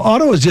 Oh, well,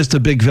 Ottawa is just a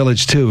big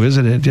village too,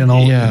 isn't it? You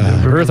know.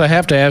 Yeah. Ruth, I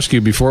have to ask you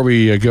before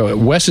we go,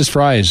 Wes's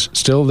Fries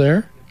still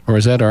there? Or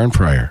is that Arn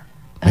Pryor?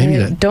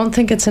 Maybe I don't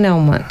think it's in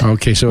Elmont.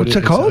 Okay, so what's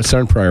it called? It's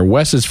Arn Pryor.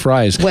 Wes's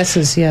Fries.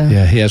 Wes's, yeah.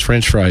 Yeah, he has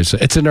French fries.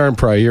 It's in Arn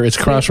Pryor. It's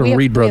across from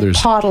Reed Brothers.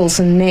 We have Pottles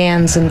and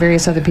Nans and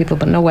various other people,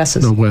 but no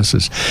Wes's. No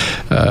Wes's.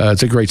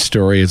 It's a great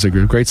story. It's a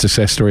great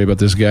success story about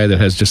this guy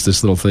that has just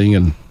this little thing,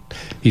 and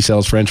he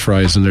sells French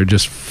fries, and they're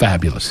just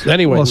fabulous.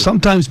 Anyway. Well,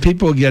 sometimes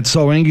people get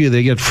so angry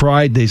they get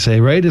fried, they say,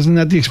 right? Isn't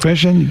that the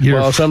expression?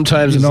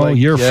 Sometimes it's like,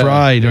 you're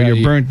fried or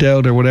you're burnt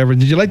out or whatever.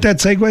 Did you like that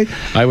segue?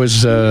 I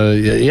was,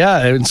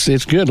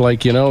 it's good.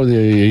 Like,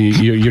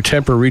 your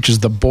temper reaches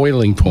the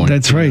boiling point.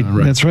 That's right.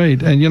 Right. That's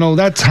right. And,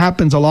 that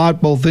happens a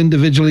lot, both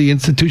individually,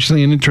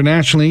 institutionally, and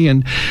internationally.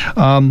 And,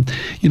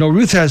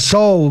 Ruth has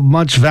so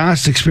much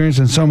vast experience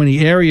in so many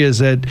areas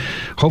that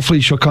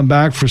hopefully she'll come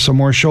back for some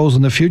more shows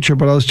in the future.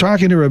 But I was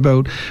talking to her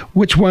about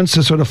which ones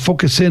to sort of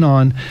focus in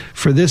on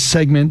for this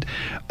segment.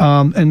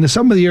 And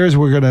some of the areas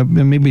we're going to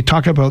maybe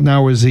talk about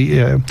now is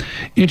the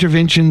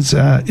interventions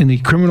in the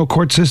criminal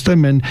court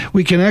system. And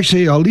we can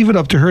actually, I'll leave it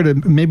up to her to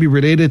maybe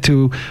relate it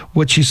to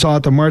what she saw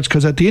at the March,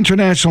 because at the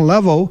international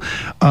level,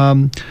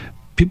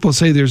 people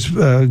say there's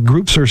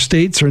groups or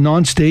states or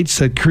non-states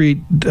that create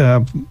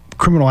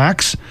criminal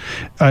acts.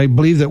 I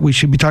believe that we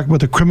should be talking about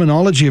the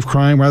criminology of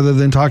crime rather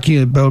than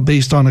talking about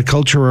based on a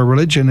culture or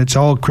religion. It's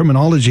all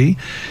criminology.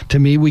 To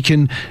me, we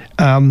can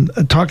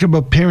talk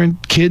about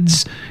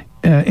parent-kids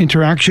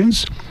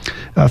interactions,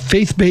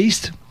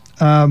 faith-based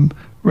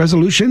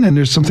resolution, and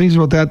there's some things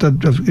about that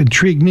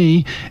intrigue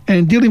me,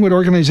 and dealing with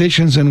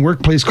organizations and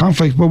workplace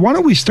conflict. But why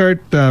don't we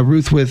start,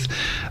 Ruth, with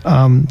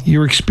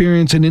your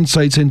experience and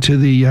insights into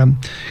the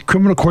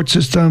criminal court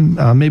system,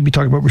 maybe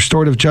talk about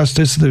restorative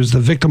justice. There's the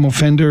victim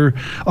offender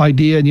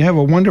idea, and you have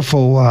a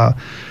wonderful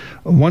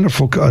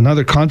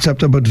another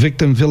concept about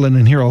victim, villain,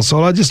 and hero.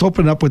 So I'll just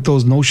open up with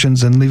those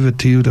notions and leave it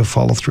to you to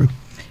follow through.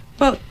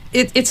 Well,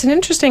 it's an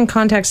interesting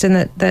context in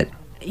that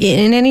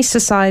in any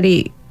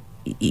society,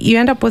 you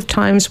end up with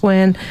times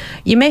when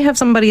you may have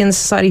somebody in the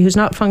society who's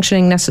not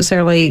functioning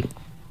necessarily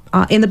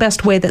in the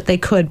best way that they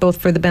could, both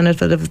for the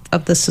benefit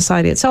of the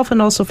society itself and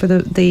also for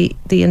the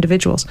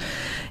individuals.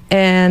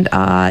 And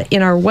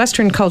in our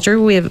Western culture,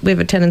 we have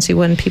a tendency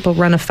when people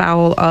run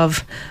afoul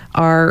of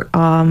our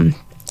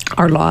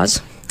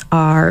laws,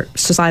 our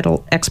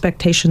societal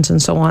expectations, and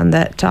so on,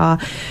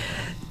 that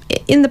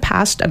in the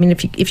past, I mean,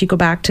 if you go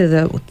back to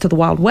the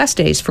Wild West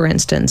days, for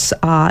instance,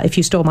 if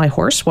you stole my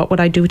horse, what would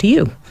I do to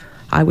you?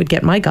 I would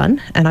get my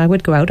gun and I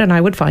would go out and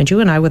I would find you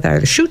and I would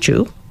either shoot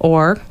you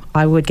or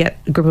I would get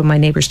a group of my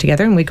neighbors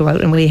together and we'd go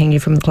out and we'd hang you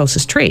from the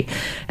closest tree.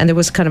 And there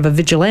was kind of a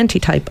vigilante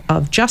type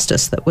of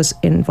justice that was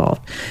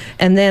involved.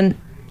 And then,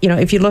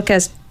 if you look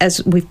as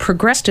we've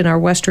progressed in our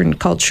Western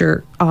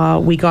culture,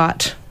 we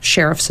got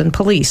sheriffs and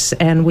police,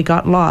 and we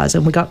got laws,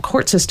 and we got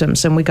court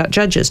systems, and we got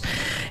judges.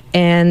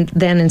 And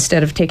then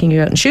instead of taking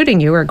you out and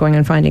shooting you or going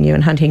and finding you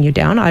and hunting you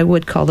down, I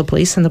would call the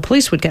police, and the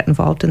police would get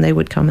involved, and they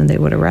would come and they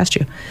would arrest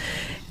you.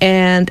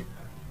 And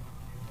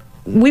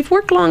we've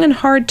worked long and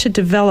hard to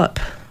develop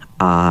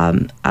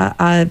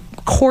a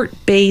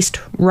court-based,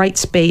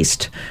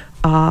 rights-based,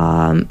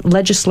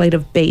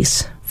 legislative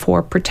base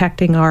for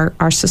protecting our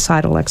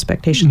societal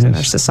expectations and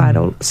our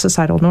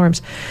societal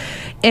norms.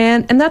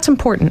 And that's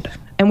important,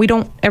 and we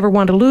don't ever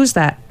want to lose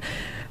that.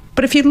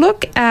 But if you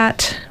look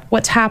at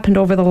what's happened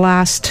over the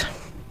last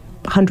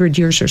 100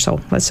 years or so,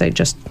 let's say,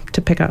 just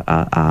to pick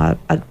a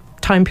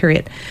time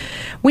period,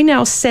 we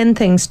now send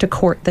things to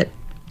court that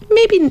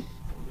maybe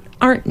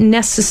aren't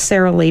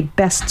necessarily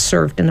best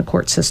served in the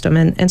court system.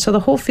 And so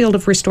the whole field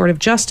of restorative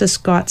justice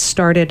got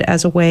started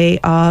as a way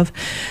of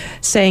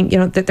saying,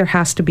 that there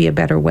has to be a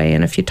better way.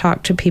 And if you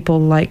talk to people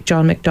like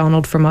John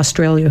MacDonald from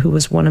Australia, who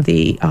was one of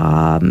the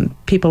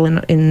people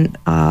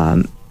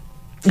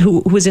who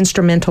was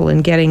instrumental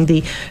in getting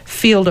the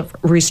field of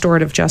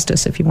restorative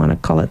justice, if you want to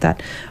call it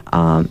that,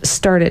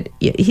 started,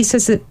 he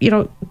says that,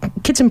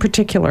 kids in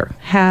particular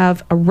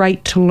have a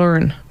right to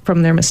learn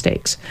from their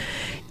mistakes.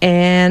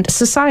 And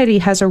society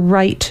has a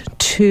right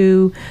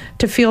to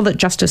feel that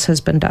justice has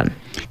been done.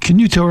 Can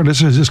you tell our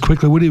listeners just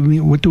quickly,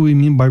 what do we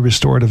mean by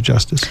restorative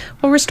justice?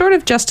 Well,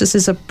 restorative justice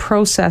is a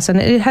process,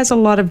 and it has a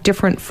lot of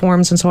different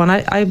forms and so on.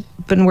 I've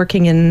been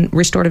working in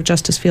restorative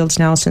justice fields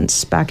now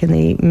since back in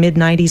the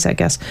mid-'90s, I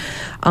guess.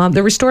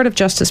 The restorative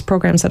justice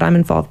programs that I'm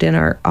involved in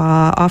are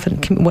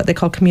often what they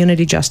call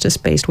community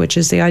justice-based, which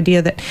is the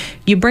idea that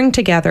you bring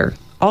together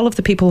all of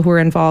the people who are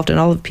involved and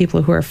all of the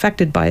people who are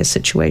affected by a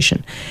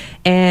situation.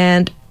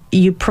 And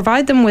you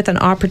provide them with an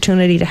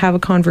opportunity to have a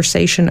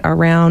conversation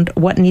around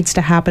what needs to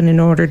happen in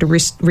order to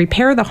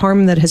repair the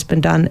harm that has been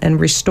done and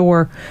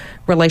restore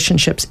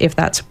relationships if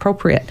that's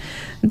appropriate.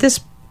 This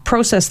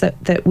process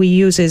that we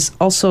use is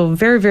also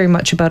very, very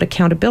much about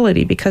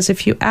accountability, because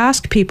if you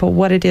ask people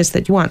what it is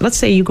that you want, let's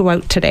say you go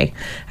out today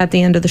at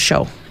the end of the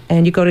show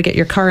and you go to get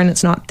your car and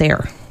it's not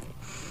there.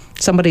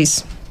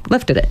 Somebody's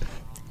lifted it.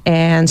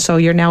 And so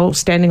you're now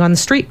standing on the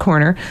street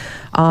corner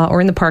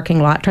or in the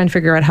parking lot trying to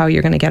figure out how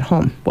you're going to get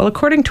home. Well,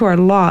 according to our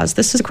laws,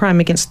 this is a crime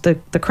against the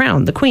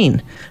crown, the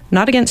queen,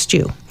 not against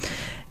you.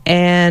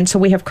 And so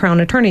we have crown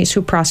attorneys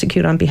who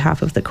prosecute on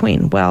behalf of the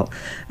queen. Well,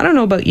 I don't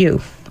know about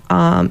you.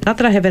 Not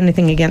that I have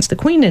anything against the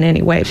queen in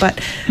any way, but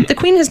the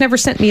queen has never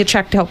sent me a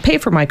check to help pay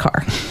for my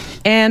car.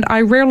 And I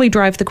rarely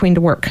drive the queen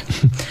to work.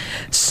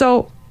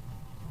 So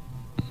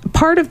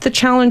part of the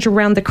challenge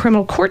around the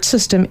criminal court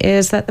system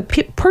is that the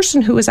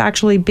person who has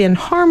actually been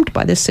harmed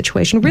by this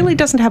situation really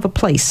doesn't have a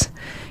place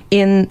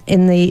in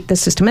the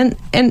system.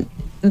 And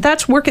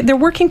that's working. They're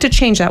working to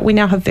change that. We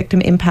now have victim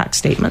impact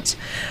statements.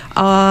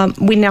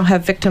 We now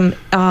have victim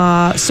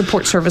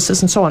support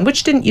services and so on,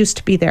 which didn't used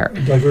to be there.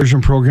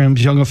 Diversion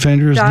programs, young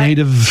offenders,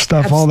 native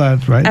stuff, all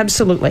that, right?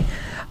 Absolutely.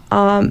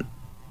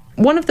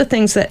 One of the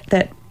things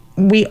that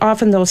we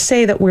often, though,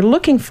 say that we're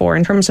looking for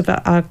in terms of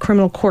a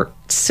criminal court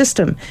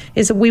system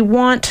is that we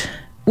want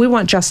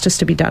justice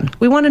to be done.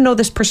 We want to know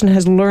this person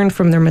has learned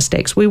from their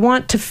mistakes. We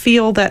want to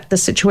feel that the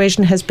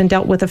situation has been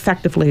dealt with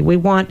effectively. We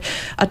want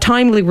a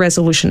timely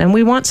resolution, and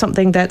we want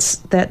something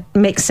that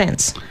makes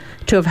sense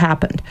to have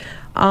happened.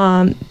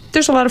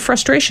 There's a lot of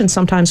frustration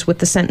sometimes with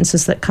the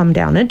sentences that come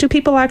down. And do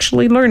people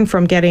actually learn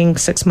from getting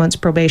 6 months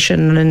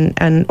probation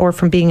and or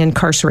from being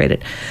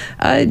incarcerated?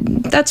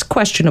 That's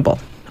questionable.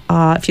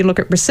 If you look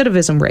at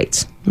recidivism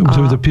rates.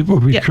 So the people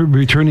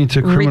returning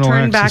to criminal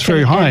acts is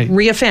very high. And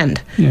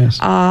reoffend. Yes.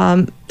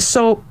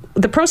 So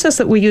the process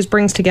that we use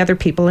brings together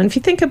people. And if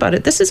you think about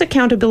it, this is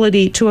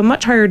accountability to a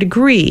much higher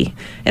degree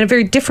and a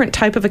very different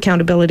type of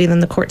accountability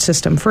than the court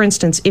system. For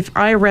instance, if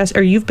I arrest,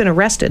 or you've been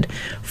arrested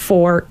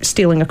for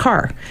stealing a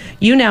car,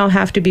 you now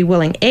have to be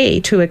willing, A,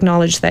 to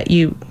acknowledge that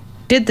you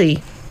did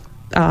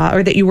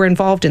or that you were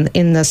involved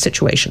in the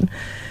situation.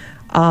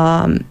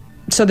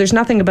 So there's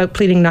nothing about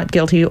pleading not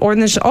guilty, or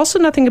there's also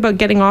nothing about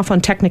getting off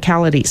on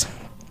technicalities.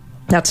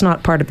 That's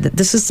not part of it.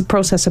 This is the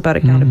process about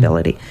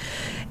accountability.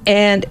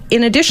 And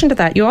in addition to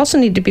that, you also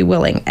need to be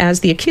willing,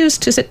 as the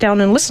accused, to sit down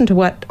and listen to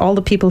what all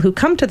the people who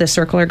come to this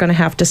circle are going to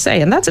have to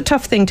say. And that's a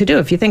tough thing to do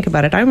if you think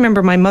about it. I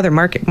remember my mother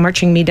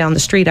marching me down the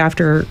street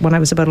when I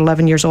was about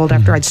 11 years old,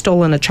 after I'd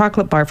stolen a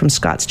chocolate bar from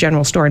Scott's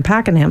General Store in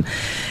Pakenham.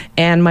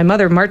 And my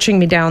mother marching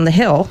me down the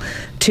hill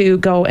to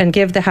go and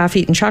give the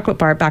half-eaten chocolate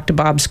bar back to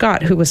Bob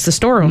Scott, who was the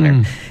store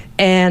owner.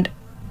 And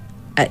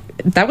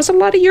that was a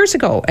lot of years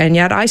ago. And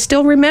yet I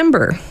still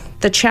remember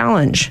the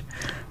challenge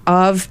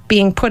of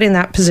being put in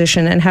that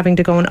position and having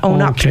to go and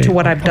own up to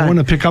what I've done. I want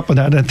to pick up on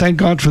that, and thank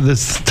God for the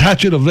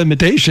statute of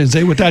limitations.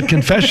 With that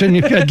confession,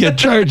 you can't get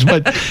charged.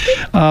 But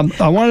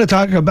I wanted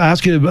to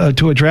ask you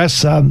to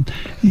address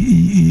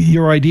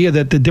your idea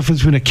that the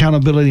difference between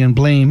accountability and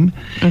blame.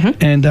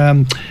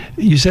 And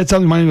you said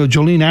something reminding me of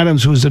Jolene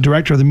Adams, who was the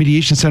director of the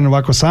Mediation Center of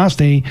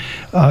Akwesasne,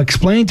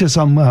 explained to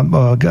some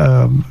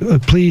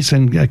police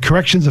and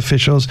corrections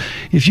officials,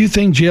 if you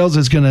think jails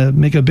is going to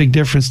make a big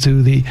difference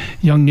to the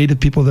young Native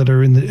people that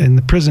are in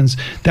the prisons,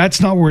 that's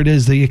not where it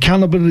is. The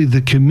accountability of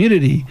the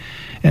community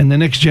and the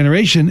next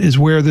generation is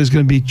where there's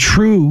going to be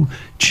true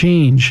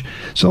change.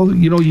 So,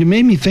 you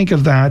made me think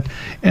of that.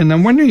 And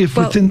I'm wondering if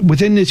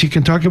within this, you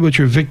can talk about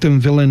your victim,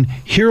 villain,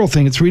 hero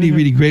thing. It's really,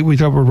 really great. We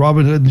talk about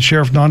Robin Hood and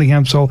Sheriff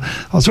Nottingham. So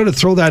I'll sort of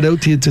throw that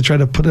out to you to try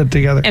to put it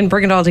together. And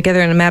bring it all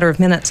together in a matter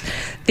of minutes.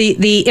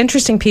 The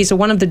interesting piece of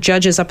one of the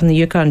judges up in the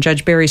Yukon,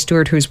 Judge Barry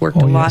Stewart, who's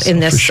worked a lot in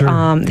this,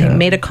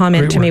 made a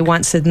comment to me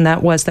once, and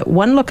that was that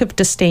one look of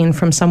disdain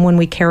from someone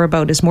we care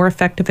about is more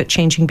effective at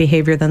changing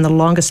behavior than the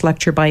longest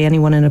lecture by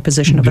anyone in a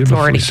position of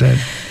authority.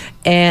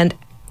 And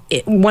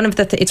it's one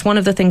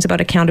of the things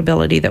about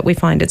accountability that we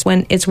find.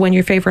 It's when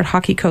your favorite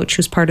hockey coach,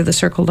 who's part of the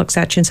circle, looks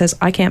at you and says,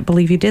 "I can't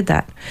believe you did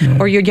that,"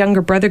 or your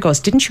younger brother goes,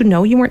 "Didn't you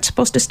know you weren't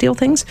supposed to steal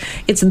things?"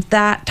 It's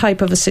that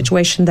type of a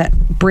situation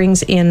that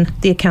brings in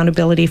the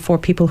accountability for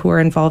people who are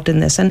involved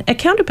in this. And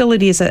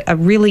accountability is a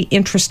really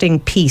interesting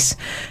piece,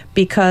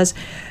 because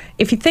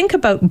if you think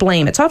about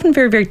blame, it's often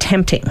very, very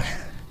tempting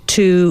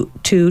to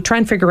try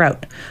and figure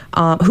out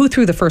who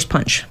threw the first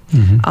punch,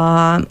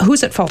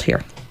 who's at fault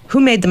here, who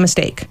made the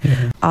mistake,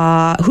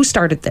 who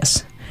started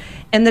this.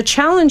 And the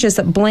challenge is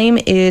that blame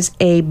is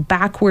a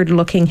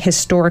backward-looking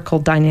historical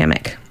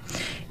dynamic.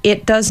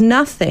 It does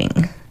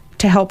nothing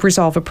to help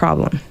resolve a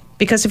problem.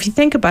 Because if you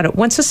think about it,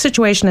 once a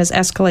situation has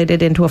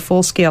escalated into a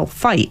full-scale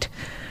fight,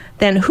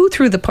 then who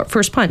threw the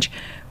first punch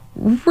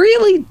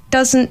really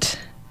doesn't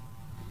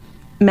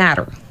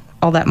matter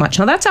all that much.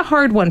 Now, that's a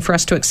hard one for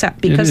us to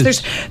accept, because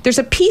there's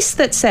a piece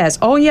that says,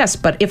 oh, yes,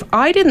 but if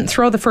I didn't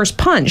throw the first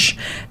punch,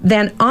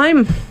 then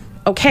I'm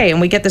okay. And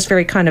we get this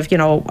very kind of,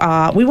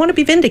 we want to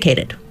be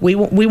vindicated. We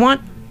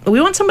want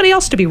somebody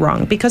else to be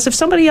wrong, because if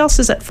somebody else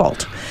is at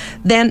fault,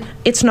 then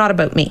it's not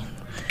about me.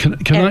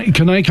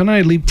 Can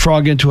I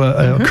leapfrog into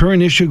a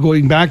current issue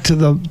going back to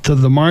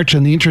the march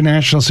and the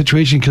international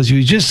situation? Because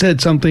you just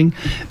said something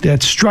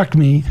that struck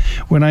me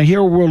when I hear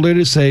a world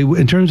leader say,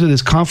 in terms of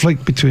this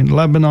conflict between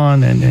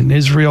Lebanon and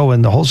Israel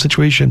and the whole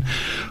situation,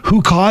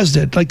 who caused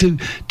it? Like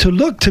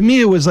to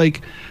me, it was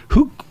like,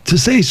 who to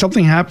say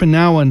something happened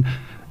now and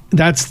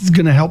that's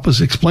going to help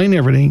us explain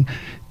everything.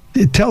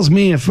 It tells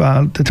me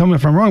to tell me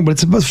if I'm wrong,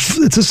 but it's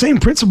the same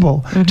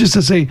principle. Just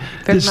to say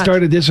this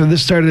started this or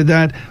this started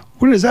that.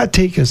 Where does that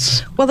take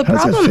us? Well, the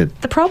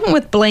problem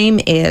with blame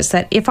is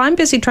that if I'm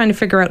busy trying to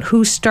figure out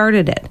who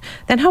started it,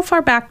 then how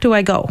far back do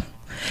I go?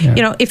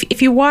 Yeah.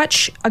 If you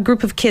watch a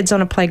group of kids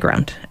on a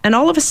playground and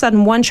all of a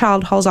sudden one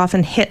child hauls off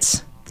and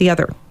hits the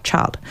other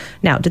child.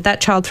 Now, did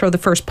that child throw the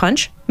first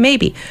punch?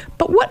 Maybe.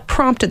 But what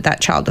prompted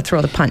that child to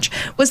throw the punch?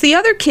 Was the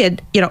other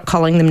kid,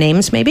 calling them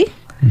names maybe?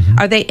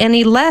 Are they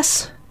any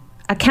less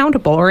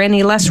accountable or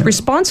any less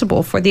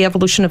responsible for the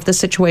evolution of the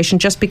situation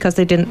just because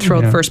they didn't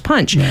throw the first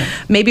punch?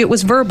 Maybe it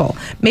was verbal.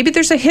 Maybe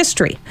there's a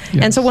history.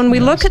 And so when we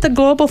look at the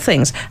global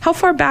things, how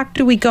far back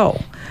do we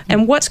go?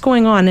 And what's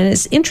going on? And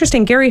it's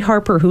interesting, Gary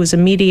Harper, who is a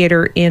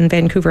mediator in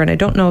Vancouver, and I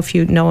don't know if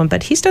you know him,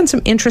 but he's done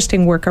some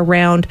interesting work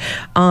around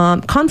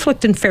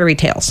conflict in fairy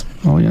tales.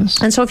 Oh,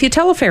 yes. And so if you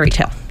tell a fairy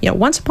tale,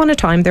 once upon a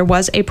time there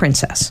was a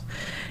princess.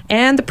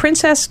 And the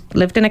princess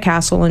lived in a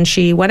castle, and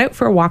she went out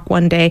for a walk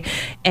one day,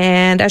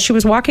 and as she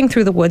was walking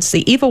through the woods,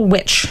 the evil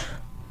witch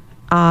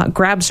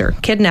grabs her,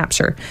 kidnaps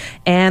her,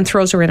 and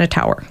throws her in a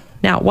tower.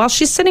 Now, while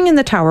she's sitting in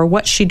the tower,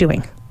 what's she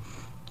doing?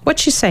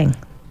 What's she saying?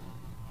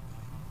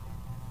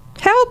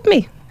 Help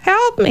me,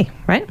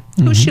 right?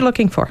 Who's she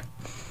looking for?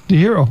 The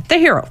hero. The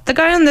hero. The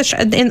guy on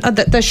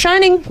the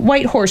shining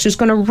white horse who's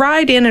going to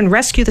ride in and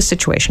rescue the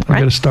situation, right?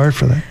 I got a star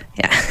for that.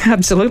 Yeah,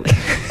 absolutely.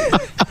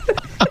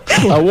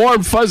 A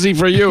warm fuzzy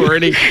for you,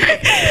 Ernie.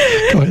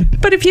 Go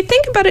ahead. But if you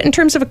think about it in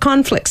terms of a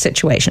conflict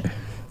situation,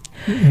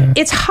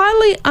 it's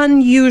highly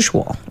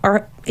unusual,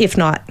 or if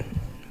not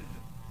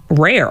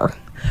rare,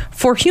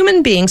 for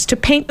human beings to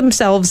paint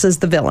themselves as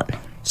the villain.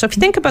 So if you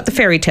think about the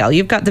fairy tale,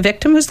 you've got the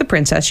victim who's the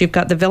princess, you've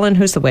got the villain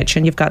who's the witch,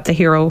 and you've got the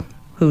hero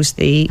who's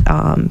the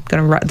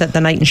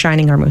knight in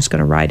shining armor who's going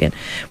to ride in.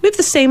 We have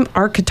the same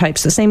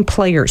archetypes, the same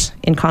players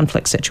in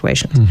conflict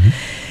situations. Mm-hmm.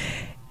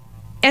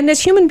 And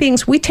as human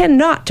beings, we tend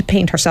not to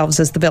paint ourselves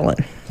as the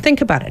villain. Think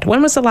about it.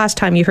 When was the last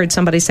time you heard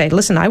somebody say,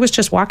 listen, I was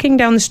just walking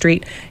down the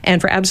street and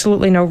for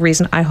absolutely no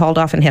reason, I hauled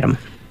off and hit him?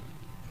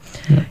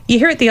 Yeah. You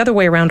hear it the other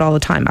way around all the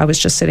time. I was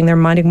just sitting there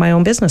minding my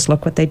own business.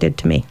 Look what they did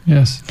to me.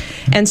 Yes.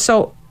 And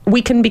so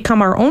we can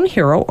become our own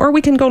hero, or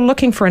we can go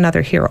looking for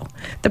another hero.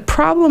 The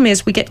problem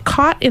is we get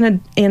caught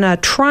in a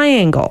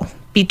triangle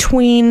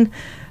between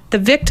the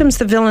victims,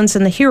 the villains,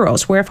 and the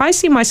heroes, where if I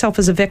see myself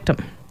as a victim,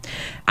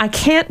 I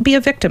can't be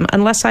a victim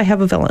unless I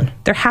have a villain.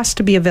 There has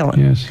to be a villain.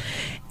 Yes.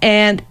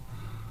 And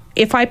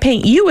if I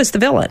paint you as the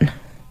villain,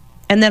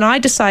 and then I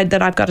decide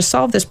that I've got to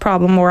solve this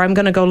problem, or I'm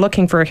going to go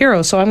looking for a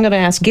hero, so I'm going to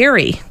ask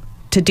Gary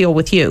to deal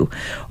with you,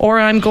 or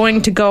I'm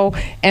going to go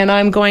and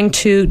I'm going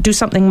to do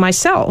something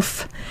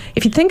myself.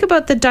 If you think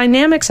about the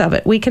dynamics of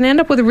it, we can end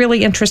up with a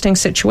really interesting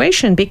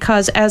situation,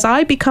 because as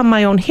I become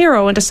my own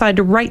hero and decide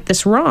to right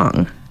this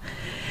wrong,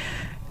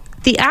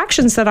 the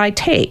actions that I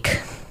take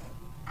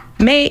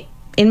may,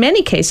 in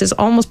many cases,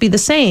 almost be the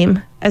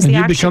same as the actions. And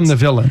you become the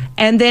villain.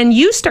 And then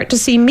you start to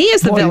see me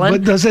as the villain.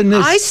 But doesn't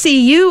this... I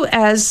see you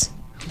as...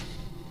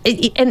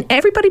 And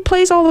everybody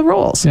plays all the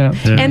roles. Yeah.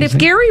 And if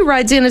Gary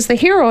rides in as the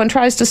hero and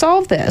tries to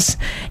solve this,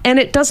 and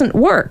it doesn't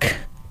work,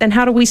 then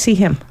how do we see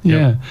him?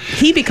 Yeah.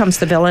 He becomes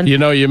the villain. You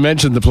know, you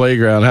mentioned the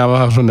playground. How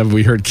often have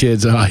we heard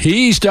kids,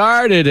 he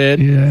started it,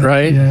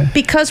 right? Yeah.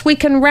 Because we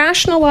can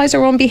rationalize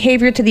our own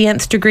behavior to the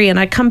nth degree. And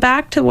I come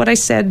back to what I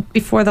said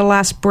before the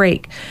last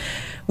break.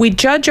 We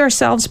judge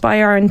ourselves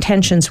by our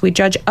intentions. We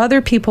judge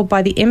other people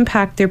by the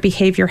impact their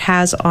behavior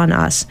has on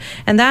us.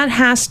 And that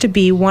has to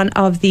be one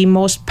of the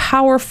most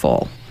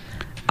powerful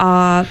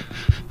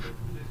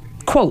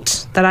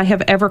quotes that I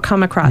have ever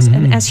come across.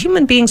 Mm-hmm. And as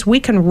human beings,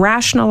 we can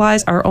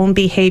rationalize our own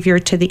behavior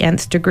to the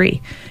nth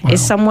degree. Wow.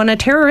 Is someone a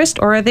terrorist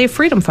or are they a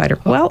freedom fighter?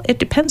 Well, it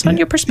depends on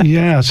your perspective.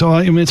 Yeah, so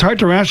I mean, it's hard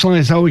to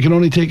rationalize how we can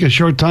only take a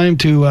short time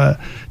to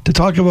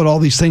talk about all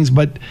these things,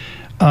 but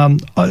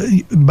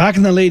back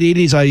in the late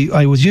 80s,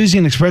 I was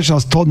using an expression I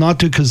was told not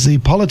to because the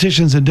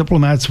politicians and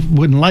diplomats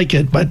wouldn't like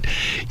it, but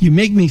you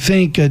make me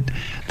think that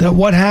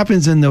what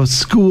happens in the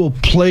school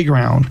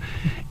playground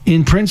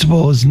in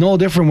principle is no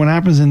different what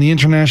happens in the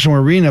international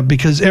arena,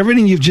 because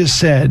everything you've just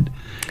said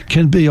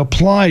can be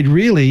applied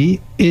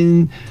really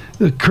in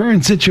the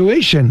current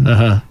situation.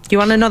 Uh-huh. You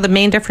want to know the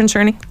main difference,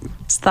 Ernie?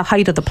 It's the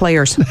height of the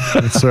players.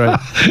 That's right.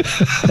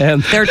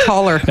 And they're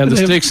taller. And the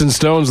sticks and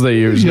stones they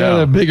use now. Yeah,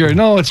 they're bigger.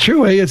 No, it's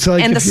true. It's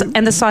like and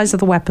the size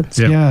of the weapons.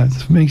 Yep. Yeah,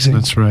 it's amazing.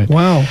 That's right.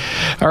 Wow.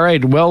 All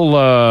right.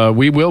 Well,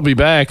 we will be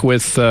back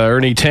with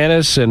Ernie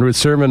Tanis and Ruth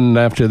Sirman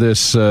after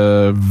this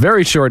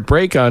very short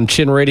break on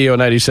Chin Radio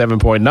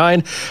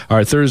 97.9,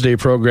 our Thursday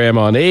program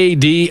on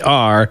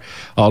ADR,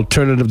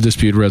 Alternative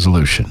Dispute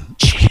Resolution.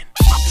 Chin.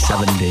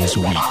 7 days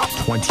a week,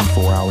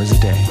 24 hours a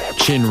day.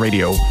 Chin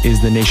Radio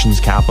is the nation's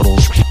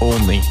capital's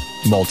only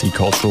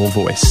multicultural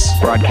voice.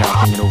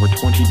 Broadcasting in over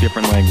 20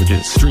 different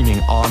languages. Streaming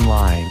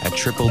online at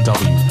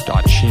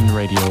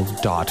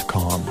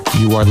www.chinradio.com.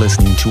 You are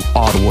listening to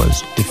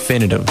Ottawa's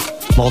definitive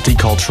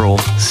multicultural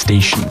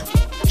station.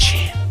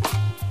 Chin.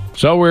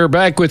 So we're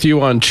back with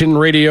you on Chin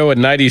Radio at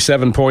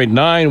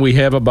 97.9. We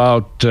have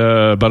about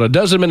a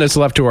dozen minutes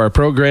left to our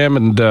program,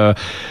 and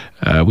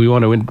we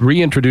want to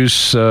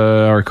reintroduce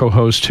our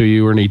co-host to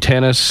you, Ernie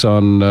Tanis,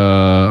 on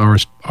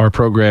our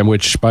program,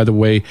 which, by the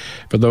way,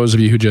 for those of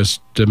you who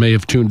just may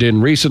have tuned in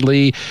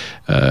recently,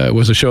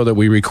 was a show that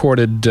we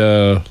recorded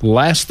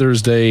last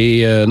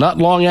Thursday, not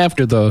long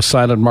after the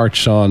silent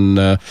march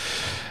on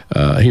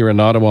here in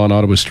Ottawa, on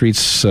Ottawa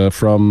streets,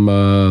 from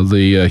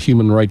the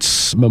Human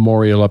Rights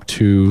Memorial up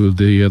to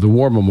the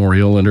War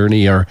Memorial. And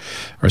Ernie, our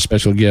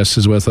special guest,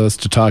 is with us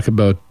to talk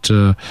about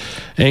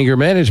anger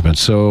management.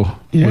 So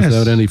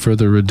without any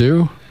further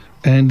ado.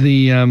 And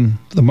the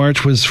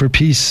march was for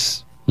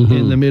peace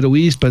in the Middle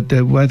East, but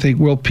I think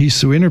world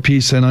peace through inner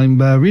peace. And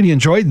I'm really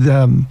enjoyed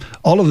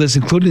all of this,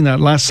 including that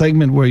last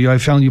segment where I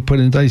found you put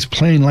in nice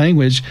plain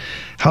language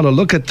how to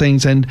look at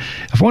things. And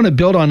if I want to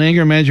build on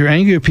anger management,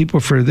 angry at people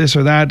for this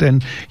or that,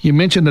 and you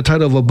mentioned the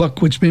title of a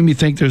book, which made me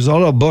think there's a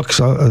lot of books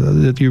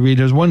that you read.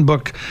 There's one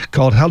book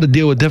called How to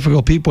Deal with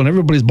Difficult People, and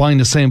everybody's buying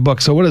the same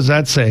book. So what does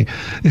that say?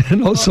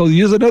 And also,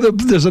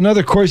 there's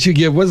another course you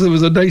give. It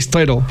was a nice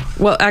title.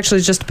 Well, actually,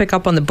 just to pick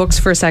up on the books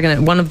for a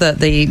second, one of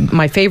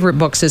my favorite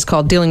books is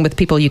called Dealing with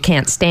People You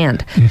Can't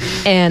Stand.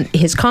 And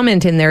his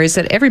comment in there is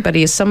that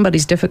everybody is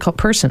somebody's difficult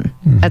person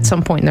at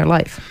some point in their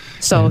life.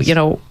 So,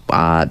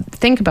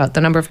 think about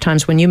the number of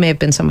times when you may have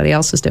been somebody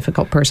else's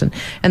difficult person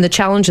and the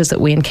challenges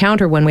that we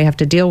encounter when we have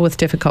to deal with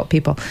difficult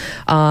people.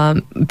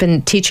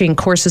 Been teaching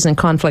courses in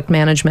conflict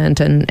management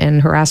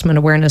and harassment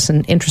awareness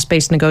and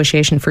interest-based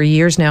negotiation for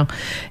years now.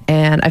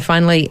 And I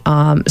finally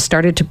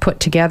started to put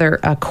together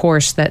a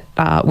course that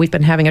we've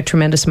been having a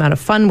tremendous amount of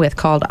fun with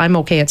called I'm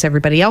Okay, It's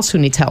Everybody Else Who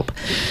Needs Help.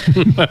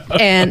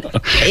 And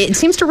it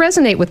seems to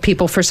resonate with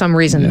people for some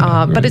reason.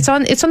 But it's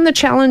on the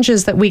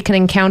challenges that we can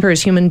encounter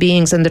as human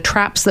beings and the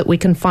traps that we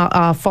can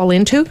fall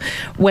into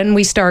when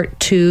we start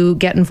to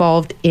get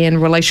involved in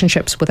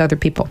relationships with other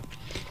people.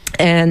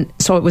 And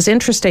so it was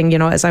interesting,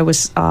 as I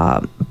was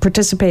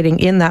participating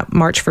in that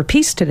March for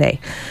Peace today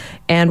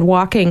and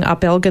walking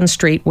up Elgin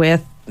Street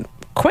with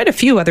quite a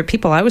few other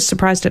people. I was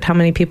surprised at how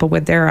many people were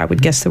there. I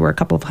would guess there were a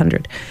couple of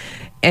hundred.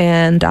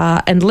 And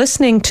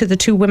listening to the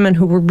two women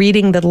who were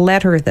reading the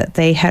letter that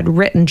they had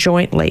written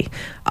jointly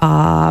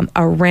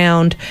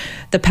around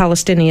the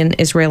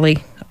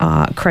Palestinian-Israeli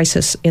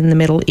crisis in the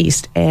Middle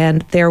East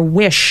and their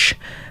wish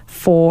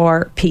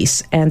for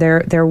peace and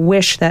their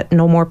wish that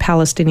no more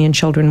Palestinian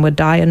children would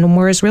die and no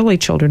more Israeli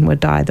children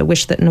would die, the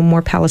wish that no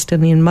more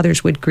Palestinian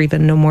mothers would grieve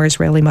and no more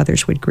Israeli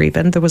mothers would grieve.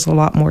 And there was a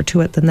lot more to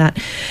it than that.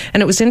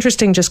 And it was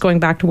interesting just going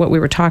back to what we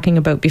were talking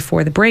about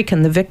before the break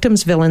and the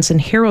victims, villains,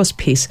 and heroes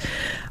piece.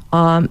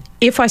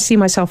 If I see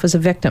myself as a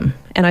victim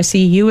and I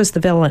see you as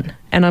the villain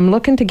and I'm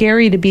looking to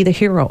Gary to be the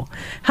hero,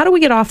 how do we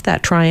get off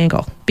that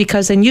triangle?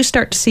 Because then you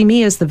start to see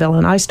me as the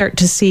villain. I start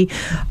to see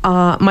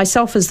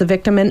myself as the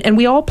victim, and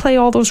we all play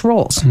all those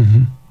roles.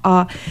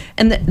 Mm-hmm.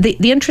 And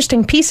the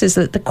interesting piece is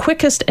that the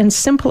quickest and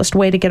simplest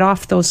way to get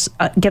off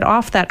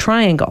that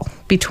triangle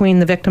between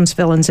the victims,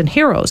 villains, and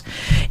heroes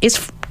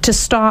is to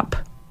stop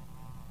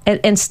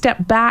and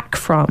step back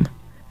from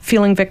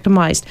feeling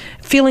victimized,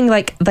 feeling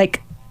like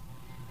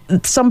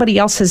somebody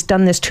else has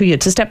done this to you,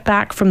 to step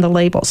back from the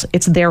labels.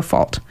 It's their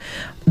fault.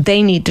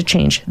 They need to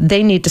change.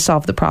 They need to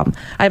solve the problem.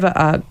 I have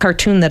a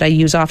cartoon that I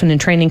use often in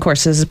training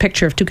courses, a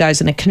picture of two guys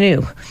in a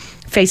canoe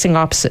facing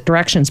opposite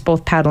directions,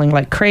 both paddling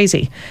like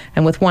crazy,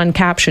 and with one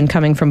caption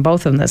coming from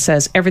both of them that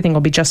says, everything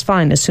will be just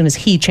fine as soon as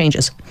he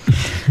changes.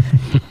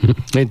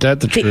 Ain't that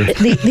the truth?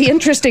 The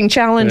interesting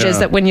challenge is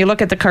that when you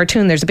look at the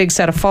cartoon, there's a big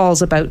set of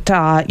falls about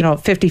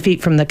 50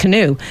 feet from the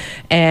canoe,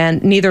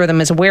 and neither of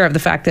them is aware of the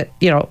fact that,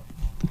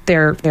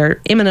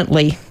 they're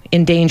imminently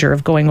in danger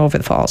of going over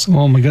the falls.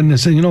 Oh my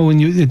goodness! And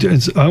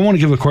I want to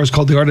give a course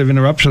called The Art of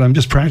Interruption. I'm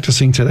just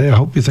practicing today. I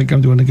hope you think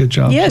I'm doing a good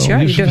job. Yes, you're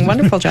doing a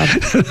wonderful job.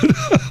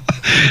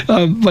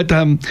 But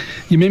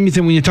you made me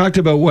think when you talked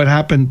about what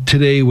happened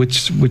today,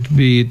 which would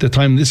be the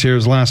time this year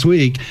was last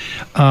week.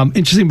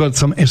 Interesting about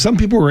some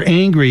people were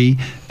angry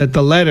that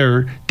the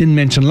letter didn't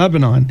mention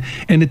Lebanon,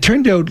 and it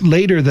turned out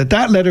later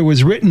that letter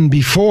was written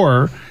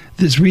before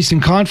this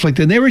recent conflict,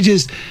 and they were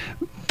just.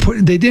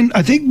 They didn't.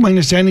 I think my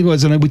understanding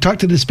was, and we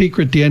talked to the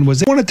speaker at the end, was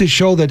they wanted to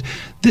show that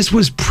this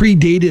was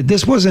predated.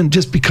 This wasn't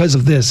just because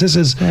of this. This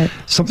is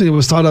something that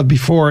was thought of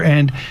before,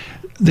 and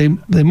they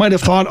might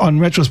have thought on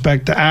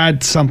retrospect to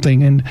add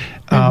something, and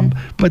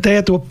but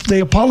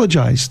they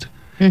apologized.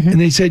 Mm-hmm.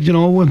 And they said,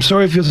 I'm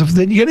sorry if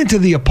then you get into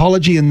the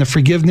apology and the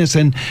forgiveness,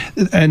 and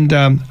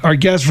our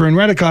guest Vern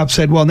Redekop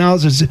said, well, now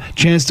there's a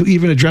chance to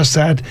even address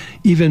that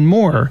even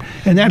more,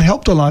 and that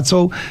helped a lot.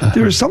 So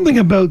there was something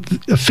about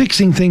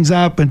fixing things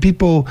up, and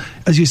people,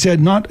 as you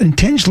said, not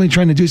intentionally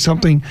trying to do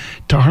something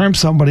to harm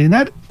somebody, and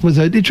that was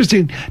an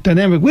interesting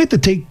dynamic. We had to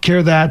take care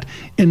of that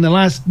in the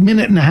last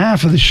minute and a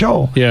half of the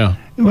show. Yeah.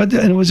 And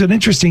it was an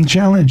interesting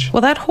challenge.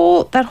 Well, that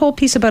whole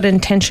piece about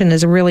intention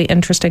is a really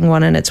interesting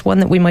one, and it's one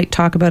that we might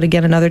talk about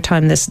again another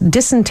time, this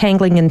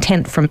disentangling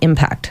intent from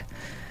impact.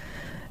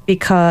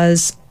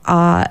 Because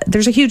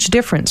there's a huge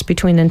difference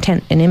between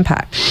intent and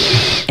impact.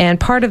 And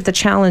part of the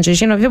challenge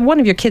is, if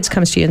one of your kids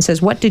comes to you and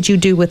says, what did you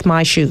do with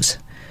my shoes?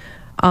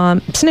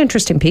 It's an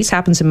interesting piece,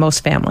 happens in most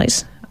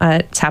families.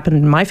 It's happened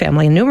in my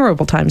family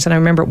innumerable times, and I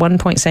remember at one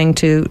point saying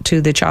to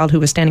the child who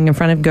was standing in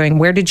front of him, going,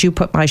 "Where did you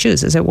put my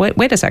shoes?" Is it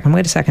wait a second?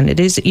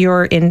 Is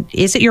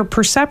it your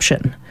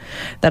perception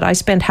that I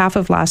spent half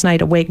of last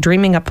night awake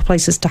dreaming up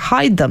places to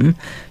hide them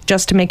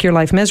just to make your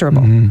life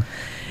miserable? Mm-hmm.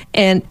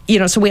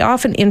 And so we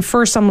often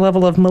infer some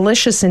level of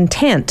malicious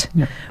intent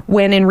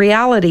when in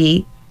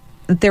reality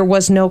there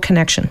was no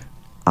connection.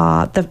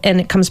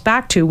 And it comes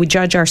back to, we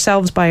judge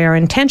ourselves by our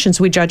intentions.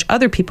 We judge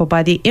other people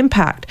by the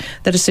impact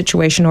that a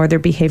situation or their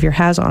behavior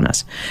has on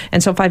us.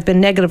 And so if I've been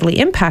negatively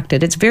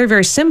impacted, it's very,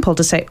 very simple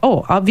to say,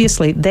 oh,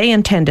 obviously they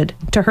intended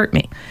to hurt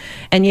me.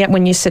 And yet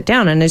when you sit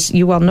down, and as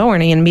you well know,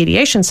 Ernie, in a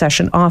mediation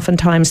session,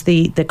 oftentimes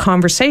the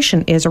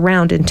conversation is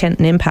around intent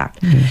and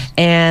impact. Mm-hmm.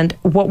 And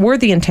what were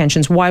the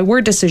intentions? Why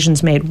were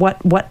decisions made?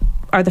 What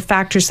are the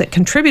factors that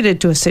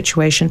contributed to a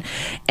situation?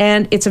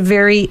 And it's a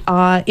very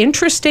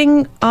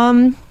interesting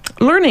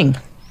learning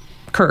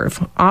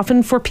curve,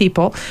 often for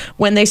people,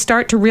 when they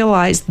start to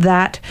realize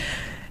that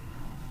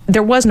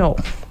there was no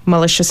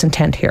malicious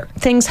intent here.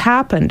 Things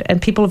happened and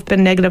people have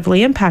been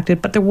negatively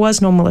impacted, but there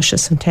was no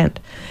malicious intent.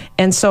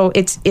 And so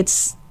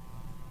it's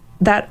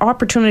that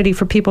opportunity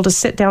for people to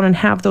sit down and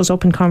have those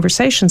open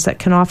conversations that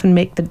can often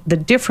make the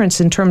difference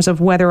in terms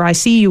of whether I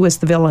see you as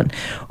the villain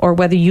or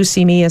whether you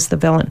see me as the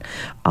villain.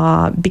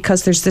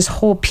 Because there's this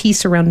whole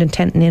piece around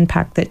intent and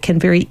impact that can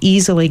very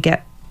easily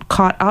get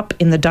caught up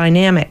in the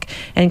dynamic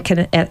and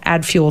can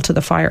add fuel to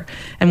the fire.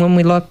 And when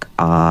we look,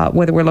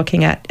 whether we're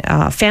looking at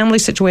family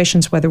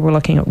situations, whether we're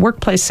looking at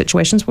workplace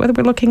situations, whether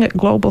we're looking at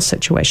global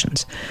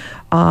situations,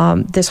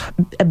 this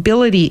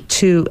ability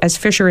to, as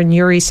Fisher and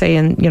Urey say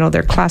in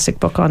their classic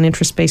book on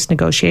interest-based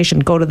negotiation,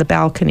 go to the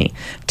balcony,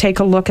 take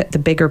a look at the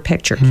bigger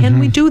picture. Can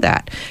we do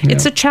that? Yeah.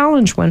 It's a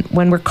challenge when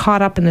we're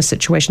caught up in a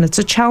situation. It's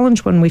a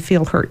challenge when we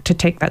feel hurt to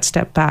take that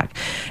step back.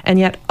 And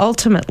yet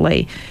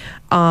ultimately,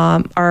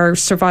 our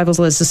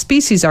survival as a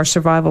species, our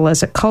survival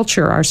as a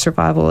culture, our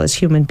survival as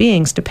human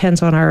beings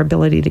depends on our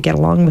ability to get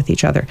along with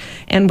each other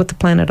and with the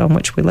planet on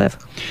which we live.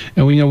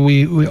 And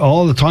we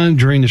all the time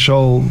during the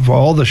show, for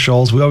all the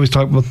shows, we always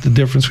talk about the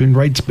difference between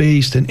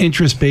rights-based and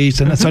interest-based,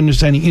 and that's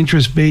understanding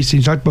interest-based. And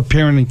you talk about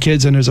parent and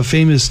kids, and there's a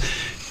famous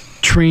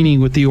training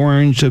with the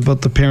orange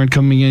about the parent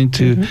coming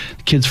into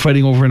kids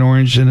fighting over an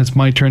orange, and it's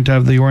my turn to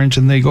have the orange,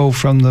 and they go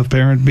from the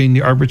parent being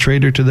the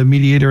arbitrator to the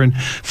mediator and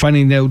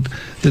finding out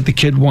that the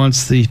kid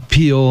wants the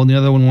peel and the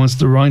other one wants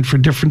the rind for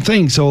different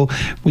things. So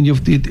when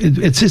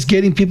it's just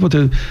getting people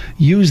to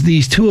use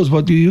these tools,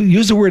 but you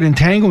use the word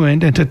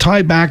entanglement, and to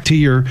tie back to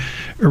your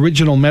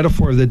original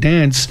metaphor of the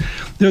dance,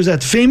 there's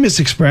that famous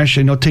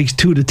expression, it takes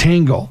two to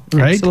tango,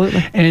 right?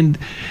 Absolutely. And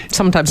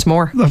sometimes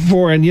more.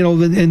 And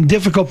and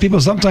difficult people,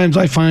 sometimes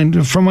I find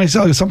for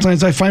myself,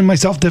 sometimes I find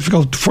myself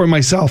difficult for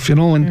myself,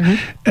 and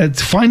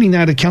it's finding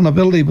that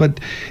accountability. But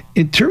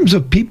in terms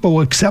of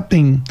people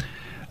accepting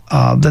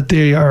that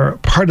they are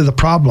part of the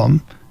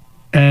problem,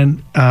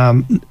 and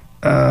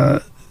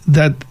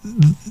that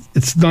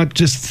it's not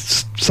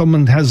just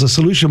someone has a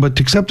solution, but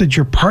to accept that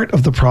you're part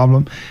of the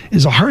problem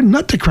is a hard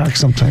nut to crack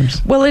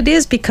sometimes. Well, it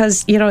is,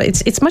 because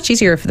it's much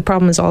easier if the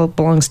problem all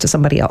belongs to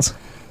somebody else,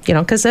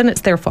 because then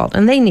it's their fault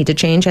and they need to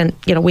change, and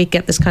we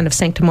get this kind of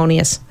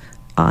sanctimonious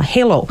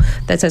halo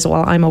that says,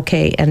 well, I'm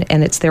okay, and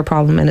it's their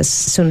problem, and as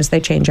soon as they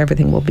change,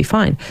 everything will be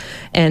fine.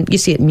 And you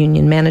see it in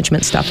union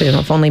management stuff.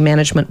 If only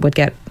management would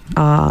get,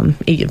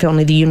 if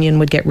only the union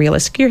would get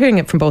realistic. You're hearing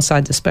it from both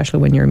sides,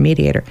 especially when you're a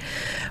mediator.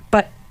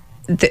 But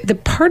the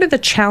part of the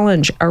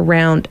challenge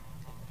around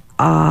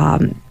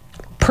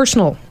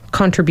personal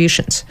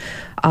contributions,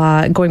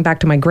 going back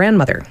to my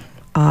grandmother,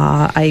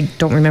 I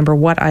don't remember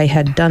what I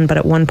had done, but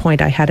at one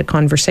point I had a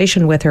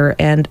conversation with her,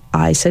 and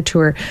I said to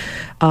her,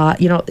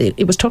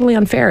 it was totally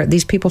unfair.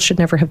 These people should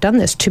never have done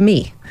this to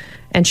me.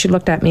 And she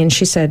looked at me and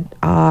she said,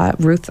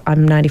 Ruth,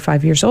 I'm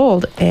 95 years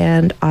old,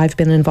 and I've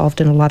been involved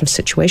in a lot of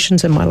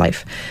situations in my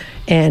life.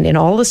 And in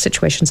all the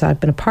situations I've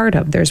been a part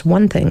of, there's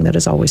one thing that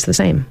is always the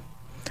same.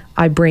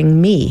 I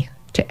bring me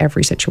to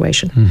every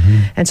situation.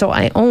 And so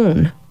I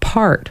own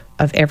part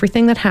of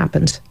everything that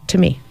happens to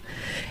me.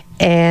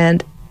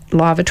 And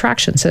law of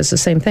attraction says the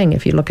same thing.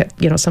 If you look at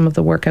some of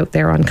the work out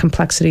there on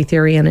complexity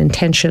theory and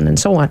intention and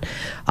so on,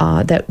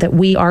 that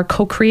we are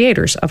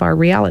co-creators of our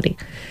reality.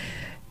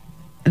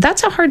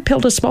 That's a hard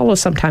pill to swallow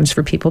sometimes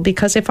for people,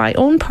 because if I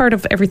own part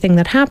of everything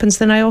that happens,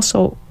 then I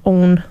also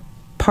own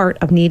part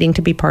of needing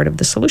to be part of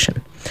the solution,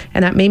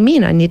 and that may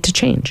mean I need to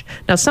change.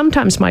 Now,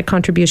 sometimes my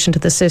contribution to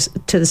the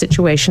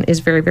situation is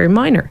very, very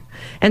minor,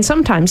 and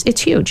sometimes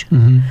it's huge.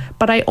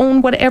 But I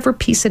own whatever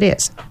piece it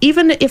is.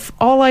 Even if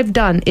all I've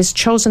done is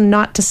chosen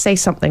not to say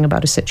something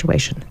about a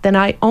situation, then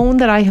I own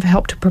that I have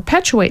helped to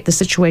perpetuate the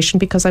situation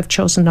because I've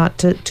chosen not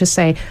to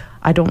say,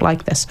 I don't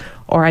like this,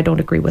 or I don't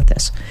agree with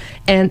this.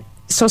 And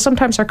so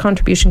sometimes our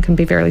contribution can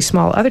be very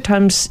small. Other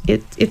times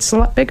it's a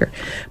lot bigger.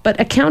 But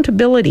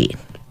accountability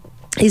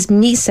is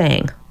me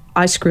saying,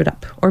 I screwed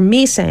up, or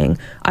me saying,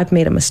 I've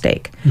made a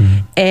mistake.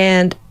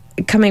 And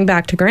coming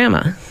back to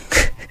Grandma,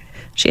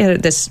 she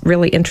had this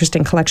really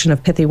interesting collection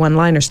of pithy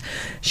one-liners.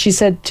 She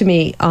said to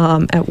me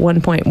at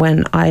one point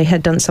when I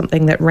had done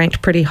something that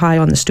ranked pretty high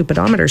on the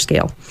stupidometer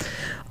scale,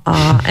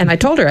 and I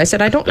told her, I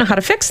said, I don't know how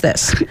to fix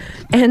this.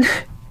 And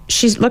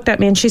she looked at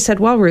me and she said,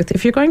 well, Ruth,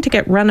 if you're going to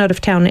get run out of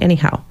town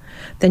anyhow,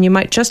 then you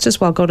might just as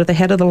well go to the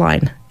head of the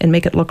line and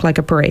make it look like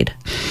a parade.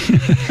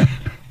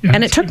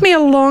 And it took me a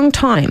long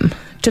time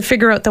to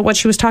figure out that what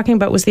she was talking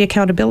about was the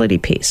accountability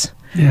piece.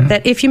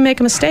 That if you make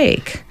a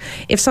mistake,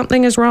 if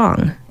something is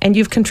wrong and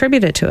you've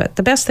contributed to it,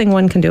 the best thing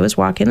one can do is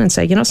walk in and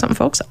say, something,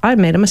 folks, I've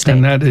made a mistake.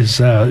 And that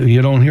is,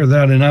 you don't hear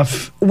that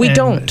enough. We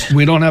don't.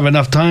 We don't have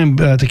enough time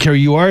to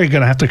carry. You are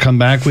going to have to come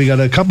back. We got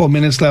a couple of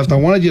minutes left. I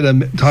wanted you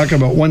to talk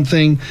about one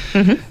thing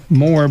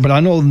more, but I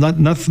know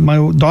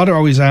my daughter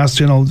always asks,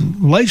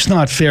 life's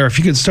not fair. If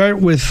you could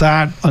start with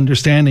that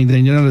understanding,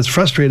 then you're not as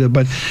frustrated.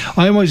 But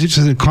I'm always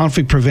interested in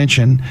conflict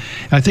prevention.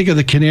 I think of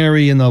the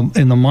canary in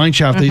the mine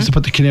shaft. They used to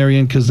put the canary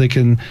in because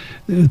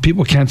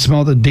people can't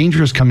smell the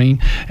dangers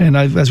coming. And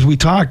as we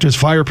talked, there's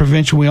fire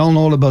prevention. We all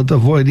know about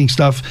avoiding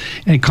stuff.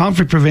 And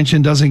conflict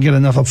prevention doesn't get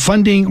enough of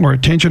funding or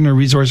attention or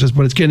resources,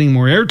 but it's getting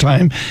more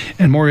airtime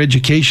and more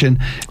education.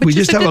 We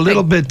just have a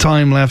little bit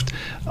time left.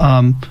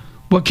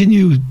 What can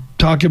you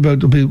talk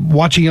about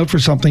watching out for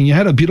something. You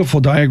had a beautiful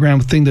diagram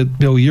thing that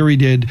Bill Urey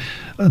did,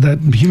 that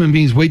human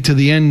beings wait to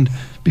the end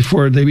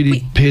before they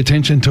really pay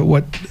attention to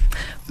what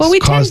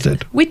caused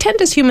it. We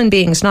tend as human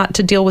beings not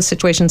to deal with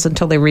situations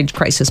until they reach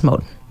crisis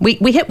mode.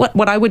 We hit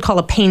what I would call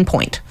a pain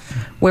point,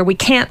 where we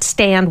can't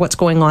stand what's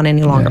going on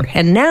any longer. Yeah.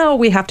 And now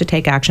we have to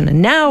take action.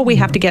 And now we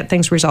have to get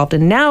things resolved.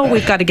 And now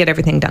we've got to get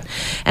everything done.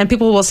 And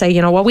people will say,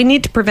 well, we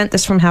need to prevent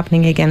this from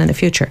happening again in the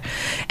future.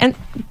 And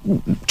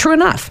true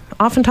enough,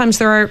 oftentimes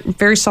there are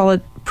very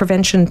solid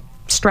prevention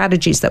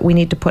strategies that we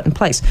need to put in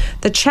place.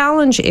 The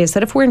challenge is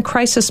that if we're in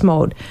crisis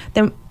mode,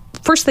 then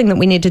first thing that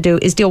we need to do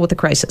is deal with the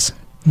crisis.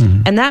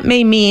 Mm-hmm. And that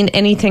may mean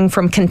anything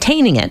from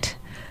containing it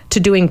to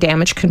doing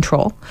damage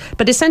control,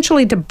 but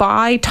essentially to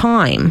buy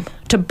time,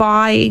 to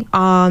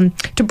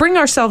bring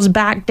ourselves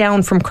back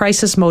down from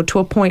crisis mode to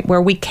a point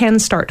where we can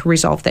start to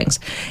resolve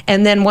things.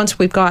 And then once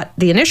we've got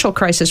the initial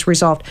crisis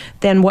resolved,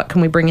 then what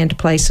can we bring into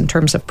place in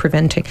terms of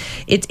preventing?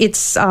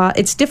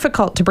 It's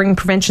difficult to bring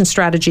prevention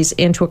strategies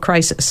into a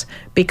crisis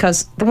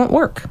because they won't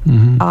work.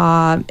 Mm-hmm.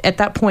 At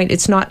that point,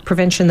 it's not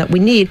prevention that we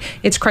need,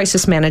 it's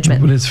crisis management.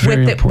 But it's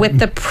very important. With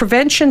the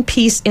prevention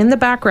piece in the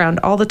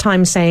background all the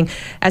time saying,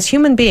 as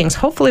human beings,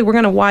 hopefully we're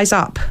going to wise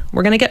up,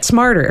 we're going to get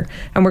smarter,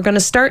 and we're going to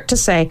start to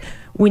say,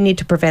 we need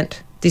to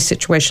prevent these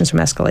situations from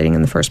escalating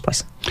in the first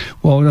place.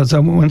 Well, as I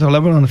went to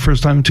Lebanon the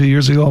first time 2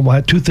 years ago, I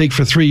had toothache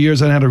for 3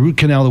 years. I had a root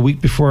canal the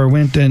week before I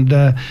went, and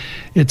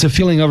it's a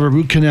feeling of a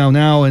root canal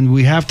now, and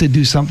we have to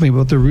do something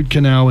about the root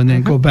canal and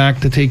then go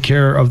back to take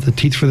care of the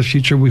teeth for the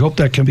future. We hope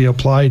that can be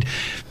applied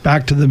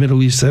back to the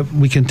Middle East, that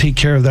we can take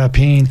care of that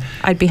pain.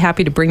 I'd be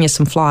happy to bring you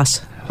some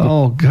floss.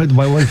 Oh, good.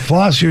 My wife,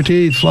 floss your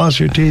teeth, floss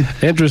your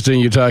teeth. Interesting,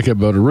 you talk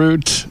about a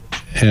root,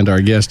 and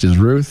our guest is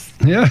Ruth.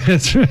 Yeah,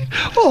 that's right.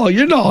 Oh,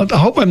 I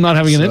hope I'm not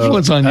having an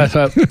influence on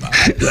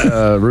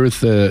you.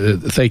 Ruth,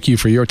 thank you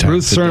for your time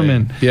Ruth today.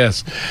 Sirman.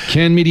 Yes.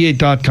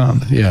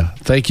 CanMediate.com. Yeah,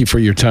 thank you for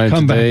your time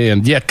today.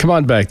 Back. And come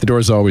on back. The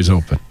door's always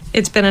open.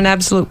 It's been an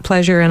absolute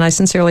pleasure, and I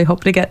sincerely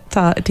hope to get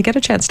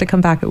a chance to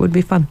come back. It would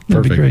be fun.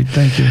 That'd be great.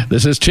 Thank you.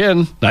 This is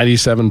Chin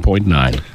 97.9.